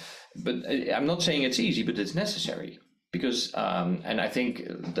 But I'm not saying it's easy, but it's necessary. Because, and I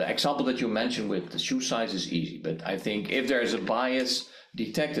think the example that you mentioned with the shoe size is easy, but I think if there's a bias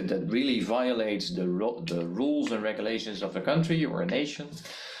detected that really violates the rules and regulations of a country or a nation,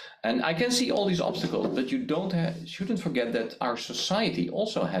 and I can see all these obstacles, but you shouldn't forget that our society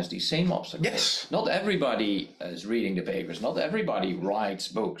also has these same obstacles. Yes. Not everybody is reading the papers, not everybody writes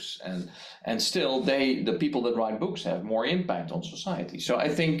books, and still the people that write books have more impact on society. So I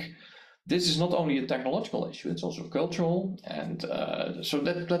think this is not only a technological issue, it's also cultural, and so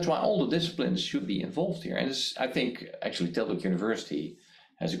that's why all the disciplines should be involved here. And I think actually Tilburg University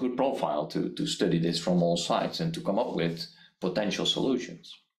has a good profile to study this from all sides and to come up with potential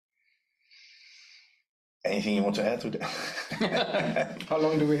solutions. Anything you want to add to that? How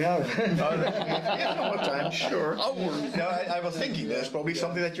long do we have? Yeah, no more time, sure. No, I was thinking there's probably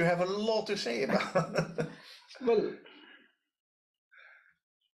something that you have a lot to say about. Well,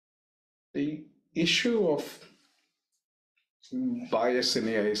 the issue of bias in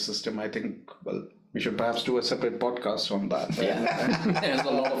AI system, I think, well, we should perhaps do a separate podcast on that. Yeah, there's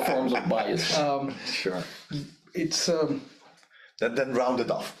a lot of forms of bias. Sure. It's Then round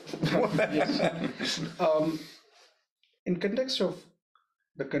it off. yes. In context of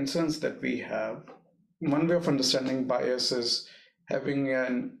the concerns that we have, one way of understanding bias is having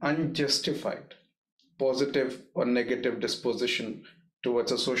an unjustified positive or negative disposition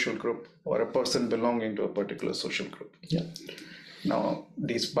towards a social group or a person belonging to a particular social group. Yeah. Now,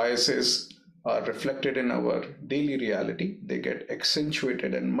 these biases are reflected in our daily reality. They get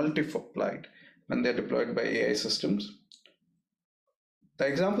accentuated and multiplied when they're deployed by AI systems. The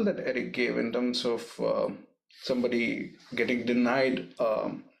example that Eric gave in terms of somebody getting denied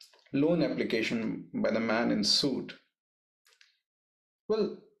loan application by the man in suit.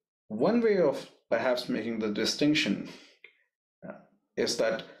 Well, one way of perhaps making the distinction is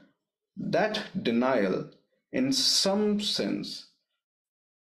that denial, in some sense,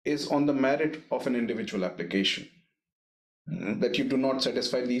 is on the merit of an individual application, that you do not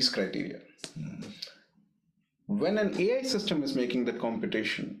satisfy these criteria. When an AI system is making the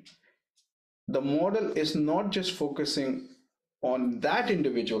computation, the model is not just focusing on that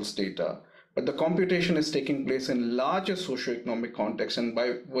individual's data, but the computation is taking place in larger socioeconomic context, and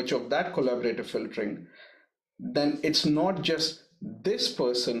by virtue of that collaborative filtering, then it's not just this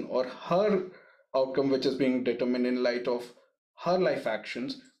person or her outcome which is being determined in light of her life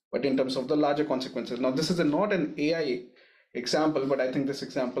actions, but in terms of the larger consequences. Now, this is not an AI example, but I think this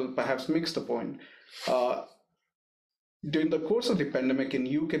example perhaps makes the point. During the course of the pandemic in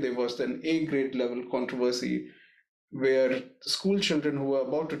UK, there was an A grade level controversy where school children who were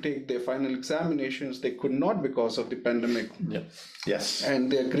about to take their final examinations, they could not because of the pandemic. Yeah. Yes.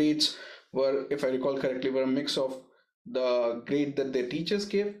 And their grades were, if I recall correctly, were a mix of the grade that their teachers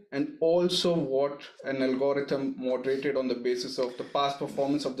gave and also what an algorithm moderated on the basis of the past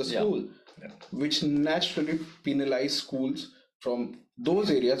performance of the school, which naturally penalized schools from those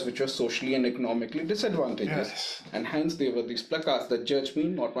areas which were socially and economically disadvantageous. Yes. And hence there were these placards that judge me,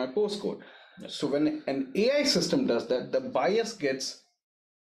 not my postcode. So when an AI system does that, the bias gets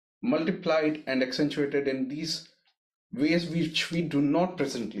multiplied and accentuated in these ways which we do not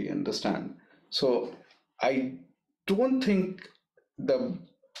presently understand. So I don't think the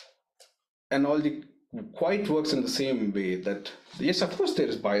analogy quite works in the same way that, yes, of course there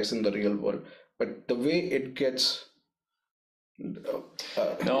is bias in the real world, but the way it gets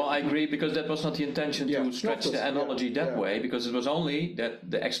no, I agree, because that was not the intention to stretch the analogy that way, because it was only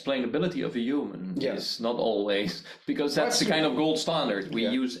that the explainability of a human is not always, because that's the kind of gold standard. We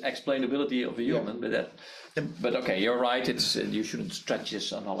use explainability of a human, but okay, you're right. It's you shouldn't stretch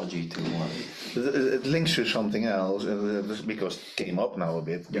this analogy too much. It links to something else because it came up now a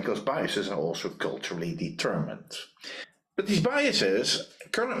bit. Because biases are also culturally determined, but these biases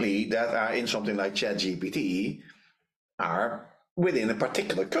currently that are in something like ChatGPT are within a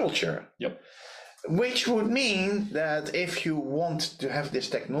particular culture. Yep. Which would mean that if you want to have this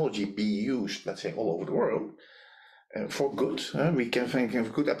technology be used, let's say, all over the world for good, we can think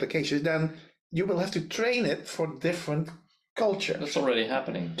of good applications, then you will have to train it for different cultures. That's already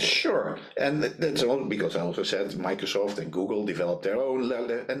happening. Sure. And that's all because I also said Microsoft and Google developed their own,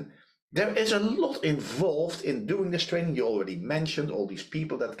 and there is a lot involved in doing this training. You already mentioned all these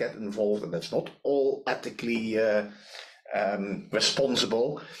people that get involved, and that's not all ethically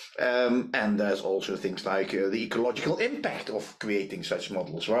responsible. And there's also things like the ecological impact of creating such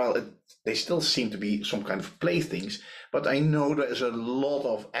models. Well, they still seem to be some kind of playthings, but I know there's a lot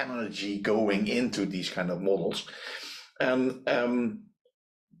of energy going into these kind of models. Is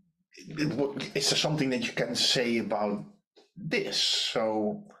there something that you can say about this?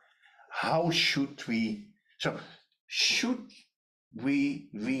 So how should we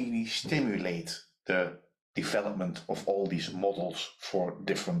really stimulate the development of all these models for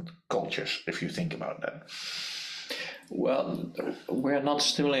different cultures, if you think about that? Well, we're not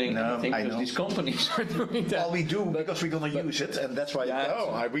stimulating anything because these companies are doing that. Well, we do because we're going to use it, and that's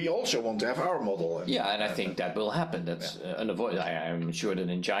why we also want to have our model. And I think that will happen. That's unavoidable. I'm sure that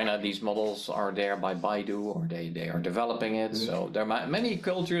in China these models are there by Baidu, or they are developing it. So there are many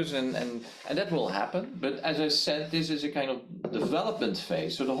cultures, and that will happen. But as I said, this is a kind of development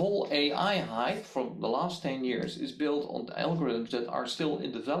phase. So the whole AI hype from the last 10 years is built on algorithms that are still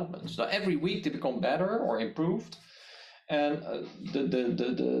in development. So every week they become better or improved. And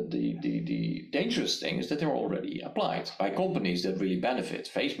the dangerous thing is that they're already applied by companies that really benefit.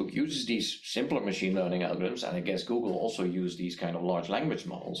 Facebook uses these simpler machine learning algorithms, and I guess Google also uses these kind of large language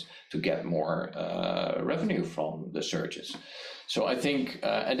models to get more revenue from the searches. So I think,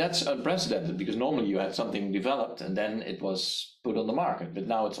 and that's unprecedented, because normally you had something developed and then it was put on the market, but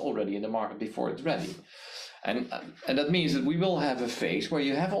now it's already in the market before it's ready. And that means that we will have a phase where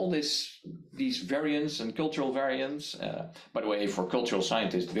you have all these variants and cultural variants. By the way, for cultural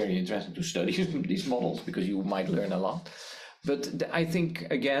scientists, very interesting to study these models because you might learn a lot. But I think,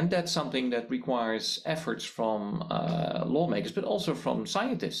 again, that's something that requires efforts from lawmakers, but also from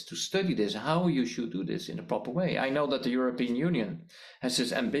scientists to study this, how you should do this in a proper way. I know that the European Union has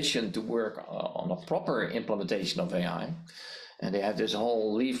this ambition to work on a proper implementation of AI. And they have this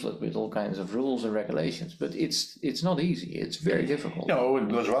whole leaflet with all kinds of rules and regulations, but it's not easy. It's very difficult. No,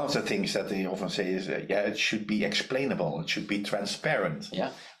 because one of the things that they often say is, it should be explainable. It should be transparent. Yeah.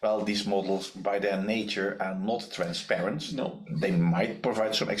 Well, these models, by their nature, are not transparent. No. They might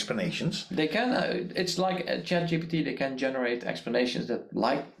provide some explanations. They can. It's like ChatGPT. They can generate explanations that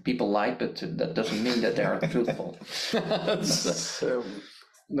people like, but that doesn't mean that they are truthful.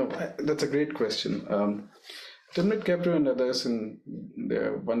 No, that's a great question. Timnit Kepler and others in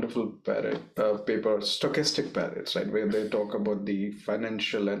their wonderful paper, Stochastic Parrots, right, where they talk about the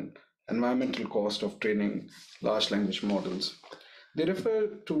financial and environmental cost of training large language models. They refer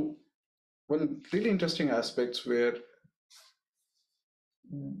to one really interesting aspects where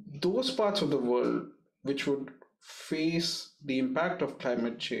those parts of the world which would face the impact of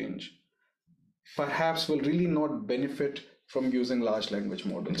climate change perhaps will really not benefit from using large language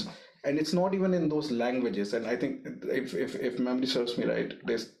models. And it's not even in those languages. And I think if memory serves me right,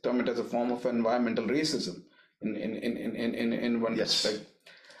 they term it as a form of environmental racism, in one Yes. respect.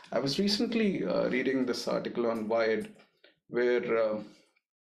 I was recently reading this article on Wired where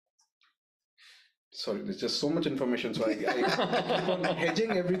sorry, there's just so much information, so I keep on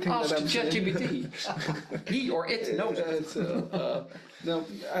hedging everything Ask that I'm saying. ChatGPT. He or it knows it. Now,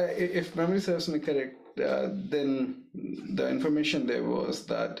 if memory serves me correct, then the information there was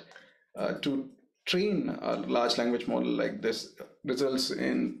that to train a large language model like this results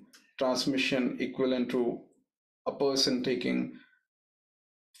in transmission equivalent to a person taking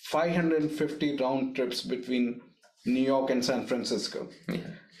 550 round trips between New York and San Francisco. Yeah.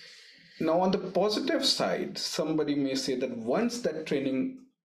 Now, on the positive side, somebody may say that once that training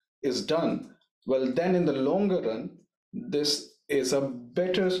is done, well, then in the longer run, this is a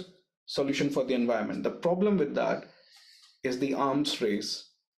better solution for the environment. The problem with that is the arms race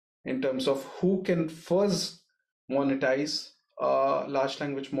in terms of who can first monetize a large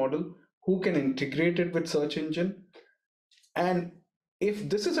language model, who can integrate it with search engine. And if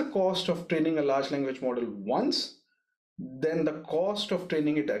this is a cost of training a large language model once, then the cost of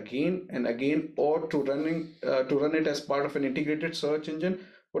training it again and again, or to run it as part of an integrated search engine,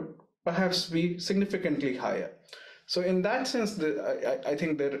 would perhaps be significantly higher. So in that sense, I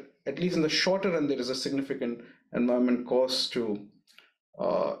think that at least in the shorter run, there is a significant environment cost to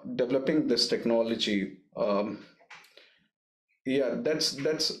developing this technology. That's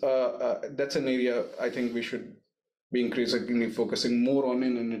an area I think we should be increasingly focusing more on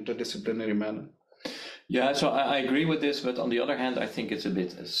in an interdisciplinary manner. Yeah, so I agree with this, but on the other hand, I think it's a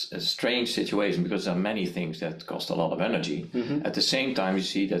bit a strange situation because there are many things that cost a lot of energy. Mm-hmm. At the same time, you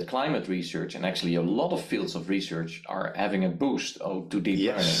see that climate research and actually a lot of fields of research are having a boost to deep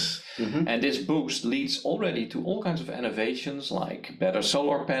learning. Mm-hmm. And this boost leads already to all kinds of innovations like better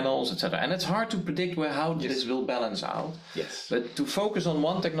solar panels, etc. And it's hard to predict how this will balance out. Yes. But to focus on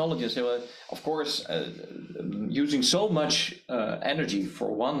one technology and say, well, of course, using so much energy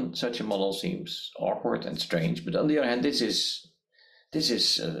for one such a model seems awkward and strange. But on the other hand, this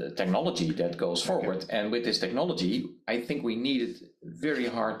is technology that goes forward. And with this technology, I think we need it very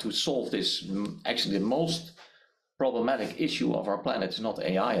hard to solve this. Actually, the most problematic issue of our planet is not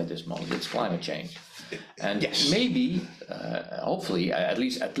AI at this moment, it's climate change. And maybe, hopefully, at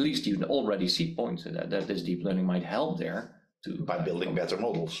least you already see points that this deep learning might help there. By building better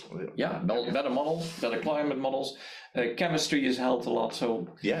models. Yeah, better models, better climate models. Chemistry has helped a lot. So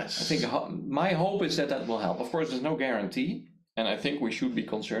yes, I think my hope is that will help. Of course, there's no guarantee. And I think we should be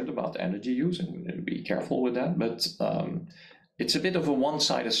concerned about energy use and be careful with that. But it's a bit of a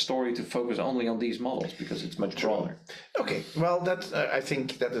one-sided story to focus only on these models because it's much broader. Okay, well, that I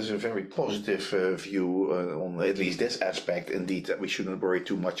think that is a very positive view on at least this aspect. Indeed, that we shouldn't worry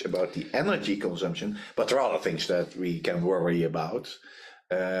too much about the energy consumption, but there are other things that we can worry about.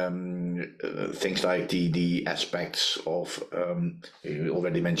 Things like the aspects of you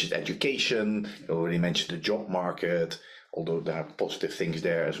already mentioned education, you already mentioned the job market. Although there are positive things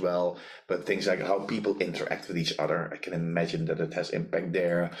there as well, but things like how people interact with each other, I can imagine that it has impact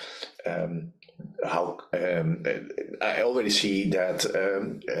there. I already see that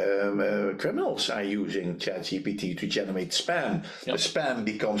criminals are using ChatGPT to generate spam. Yep. The spam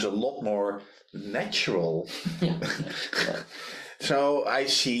becomes a lot more natural. Yeah. So I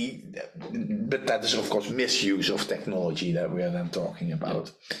see, but that is of course misuse of technology that we are then talking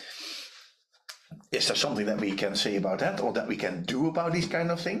about. Yeah. Is there something that we can say about that, or that we can do about these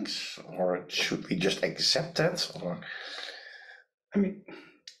kind of things, or should we just accept that? Or I mean,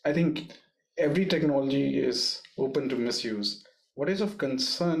 I think every technology is open to misuse. What is of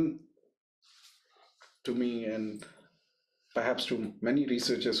concern to me, and perhaps to many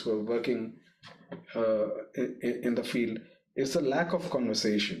researchers who are working in the field, is the lack of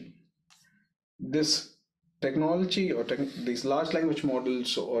conversation. This technology or these large language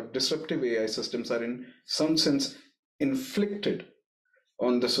models or disruptive AI systems are in some sense inflicted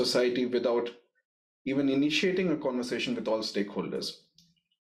on the society without even initiating a conversation with all stakeholders.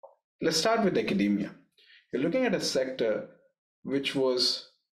 Let's start with academia. You're looking at a sector which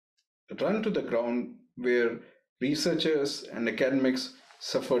was run to the ground, where researchers and academics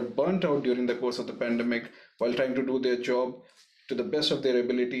suffered burnt out during the course of the pandemic while trying to do their job to the best of their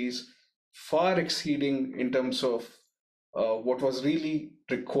abilities, far exceeding in terms of what was really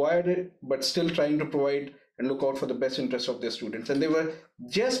required, but still trying to provide and look out for the best interest of their students. And they were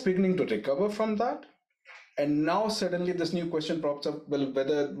just beginning to recover from that. And now suddenly this new question pops up, well,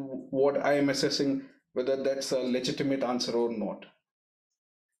 whether what I am assessing, whether that's a legitimate answer or not.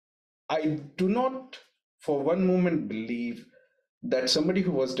 I do not for one moment believe that somebody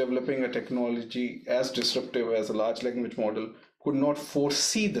who was developing a technology as disruptive as a large language model could not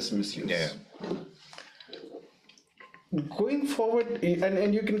foresee this misuse. Yeah. going forward,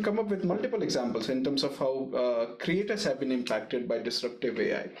 and you can come up with multiple examples in terms of how creators have been impacted by disruptive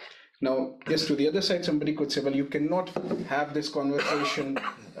AI. Now, yes, to the other side, somebody could say, well, you cannot have this conversation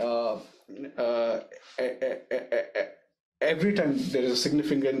every time there is a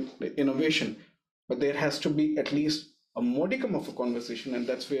significant innovation, but there has to be at least a modicum of a conversation, and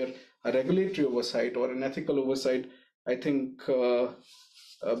that's where a regulatory oversight or an ethical oversight, I think,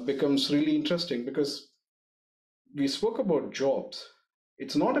 becomes really interesting, because we spoke about jobs.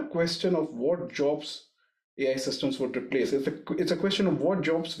 It's not a question of what jobs AI systems would replace. It's a question of what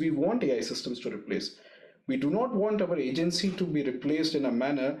jobs we want AI systems to replace. We do not want our agency to be replaced in a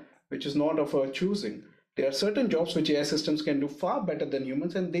manner which is not of our choosing. There are certain jobs which AI systems can do far better than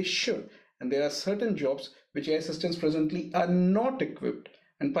humans, and they should. And there are certain jobs which AI systems presently are not equipped,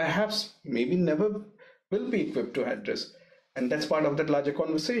 and perhaps maybe never will be equipped to address. And that's part of that larger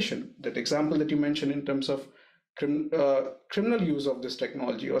conversation. That example that you mentioned in terms of criminal use of this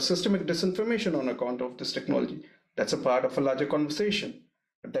technology or systemic disinformation on account of this technology, that's a part of a larger conversation.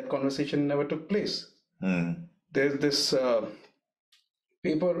 But that conversation never took place. There's this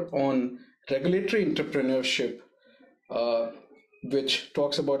paper on regulatory entrepreneurship, which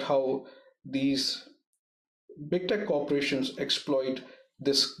talks about how these big tech corporations exploit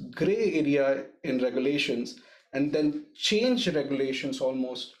this gray area in regulations and then change regulations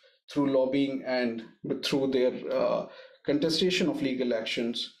almost through lobbying and through their contestation of legal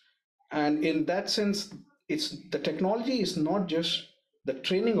actions. And in that sense, it's the technology is not just the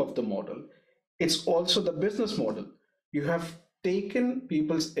training of the model, it's also the business model. You have taken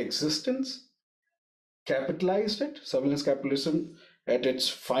people's existence, capitalized it, surveillance capitalism at its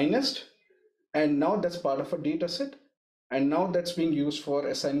finest, and now that's part of a data set, and now that's being used for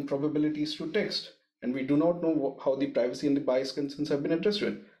assigning probabilities to text. And we do not know how the privacy and the bias concerns have been addressed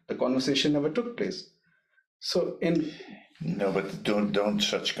with. The conversation never took place. So No, but don't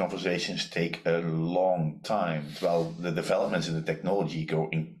such conversations take a long time? Well, the developments in the technology go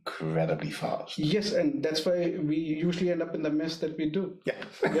incredibly fast. Yes, and that's why we usually end up in the mess that we do.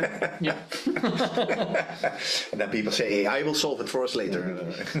 Yeah. And then people say, AI will solve it for us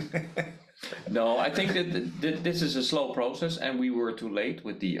later. No, I think that this is a slow process, and we were too late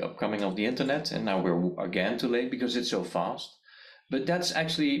with the upcoming of the internet, and now we're again too late because it's so fast. But that's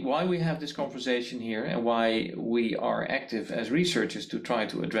actually why we have this conversation here and why we are active as researchers to try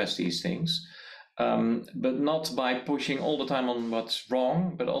to address these things. But not by pushing all the time on what's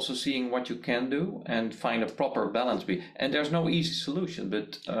wrong, but also seeing what you can do and find a proper balance. And there's no easy solution,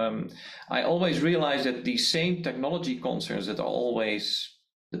 but I always realize that these same technology concerns that are always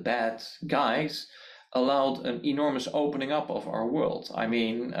the bad guys allowed an enormous opening up of our world. I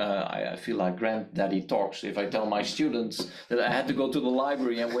mean, I feel like granddaddy talks if I tell my students that I had to go to the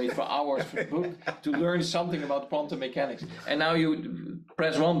library and wait for hours for a book to learn something about quantum mechanics. And now you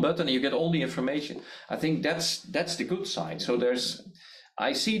press one button and you get all the information. I think that's the good side. So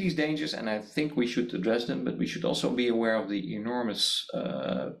I see these dangers and I think we should address them, but we should also be aware of the enormous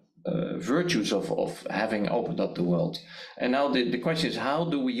virtues of having opened up the world. And now the question is, how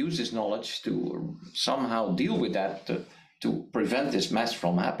do we use this knowledge to somehow deal with that, to prevent this mess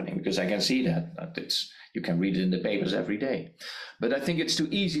from happening? Because I can see that you can read it in the papers every day. But I think it's too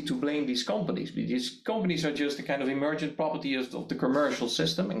easy to blame these companies. These companies are just a kind of emergent property of the commercial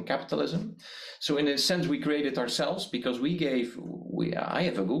system and capitalism. So in a sense, we created ourselves because I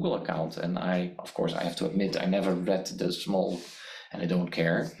have a Google account, and of course, I have to admit, I never read the small, and I don't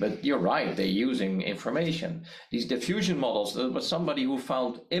care, but you're right, they're using information. These diffusion models, there was somebody who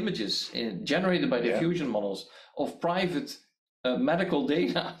found images generated by diffusion models of private medical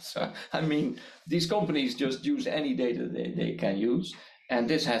data. So, I mean, these companies just use any data they can use. And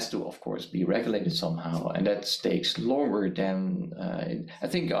this has to, of course, be regulated somehow. And that takes longer than, I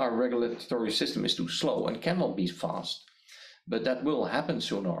think our regulatory system is too slow and cannot be fast. But that will happen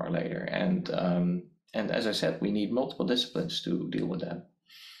sooner or later. And as I said, we need multiple disciplines to deal with that.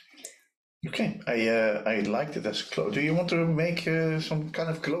 Okay, I liked it as close. Do you want to make some kind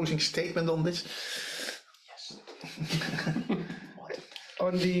of closing statement on this? Yes.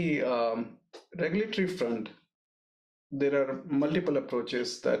 On the regulatory front, there are multiple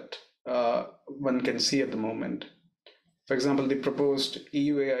approaches that one can see at the moment. For example, the proposed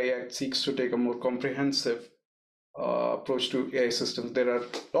EU AI Act seeks to take a more comprehensive approach to AI systems. There are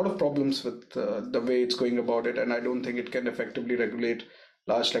a lot of problems with the way it's going about it, and I don't think it can effectively regulate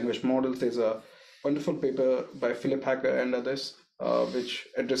large language models. There's a wonderful paper by Philip Hacker and others, which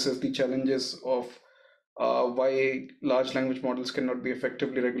addresses the challenges of why large language models cannot be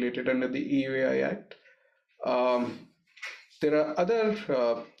effectively regulated under the EU AI Act. There are other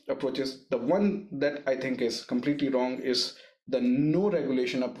approaches. The one that I think is completely wrong is the no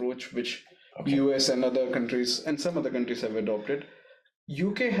regulation approach, which US and other countries and some other countries have adopted.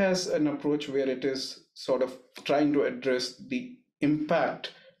 UK has an approach where it is sort of trying to address the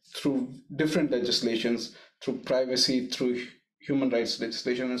impact through different legislations, through privacy, through human rights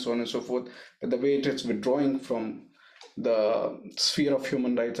legislation, and so on and so forth. But the way it is withdrawing from the sphere of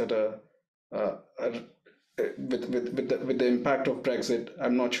human rights at with the impact of Brexit,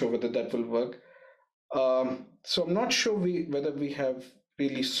 I'm not sure whether that will work. So I'm not sure whether we have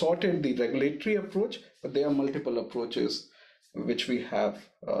really sorted the regulatory approach, but there are multiple approaches which we have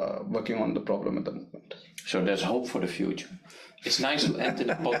working on the problem at the moment. So there's hope for the future. It's nice to end in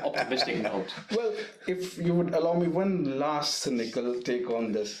an optimistic note. Well, if you would allow me one last cynical take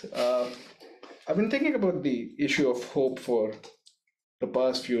on this. I've been thinking about the issue of hope for the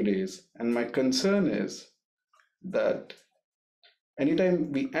past few days, and my concern is that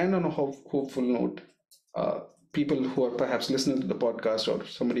anytime we end on a hopeful note, people who are perhaps listening to the podcast or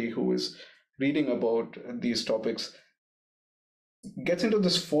somebody who is reading about these topics gets into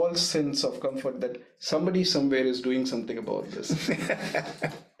this false sense of comfort that somebody somewhere is doing something about this.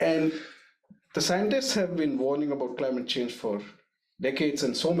 And the scientists have been warning about climate change for decades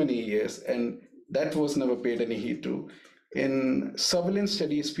and so many years, and that was never paid any heed to. In surveillance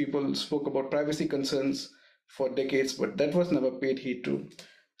studies, people spoke about privacy concerns for decades, but that was never paid heed to.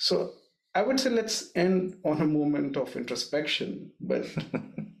 So I would say let's end on a moment of introspection, but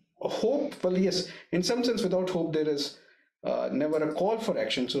hope, well, yes, in some sense, without hope, there is never a call for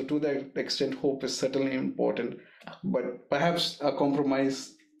action. So to that extent, hope is certainly important, but perhaps a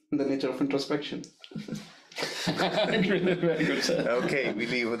compromise in the nature of introspection. Very good. Okay, we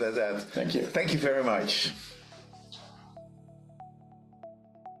leave it at that. Thank you. Thank you very much.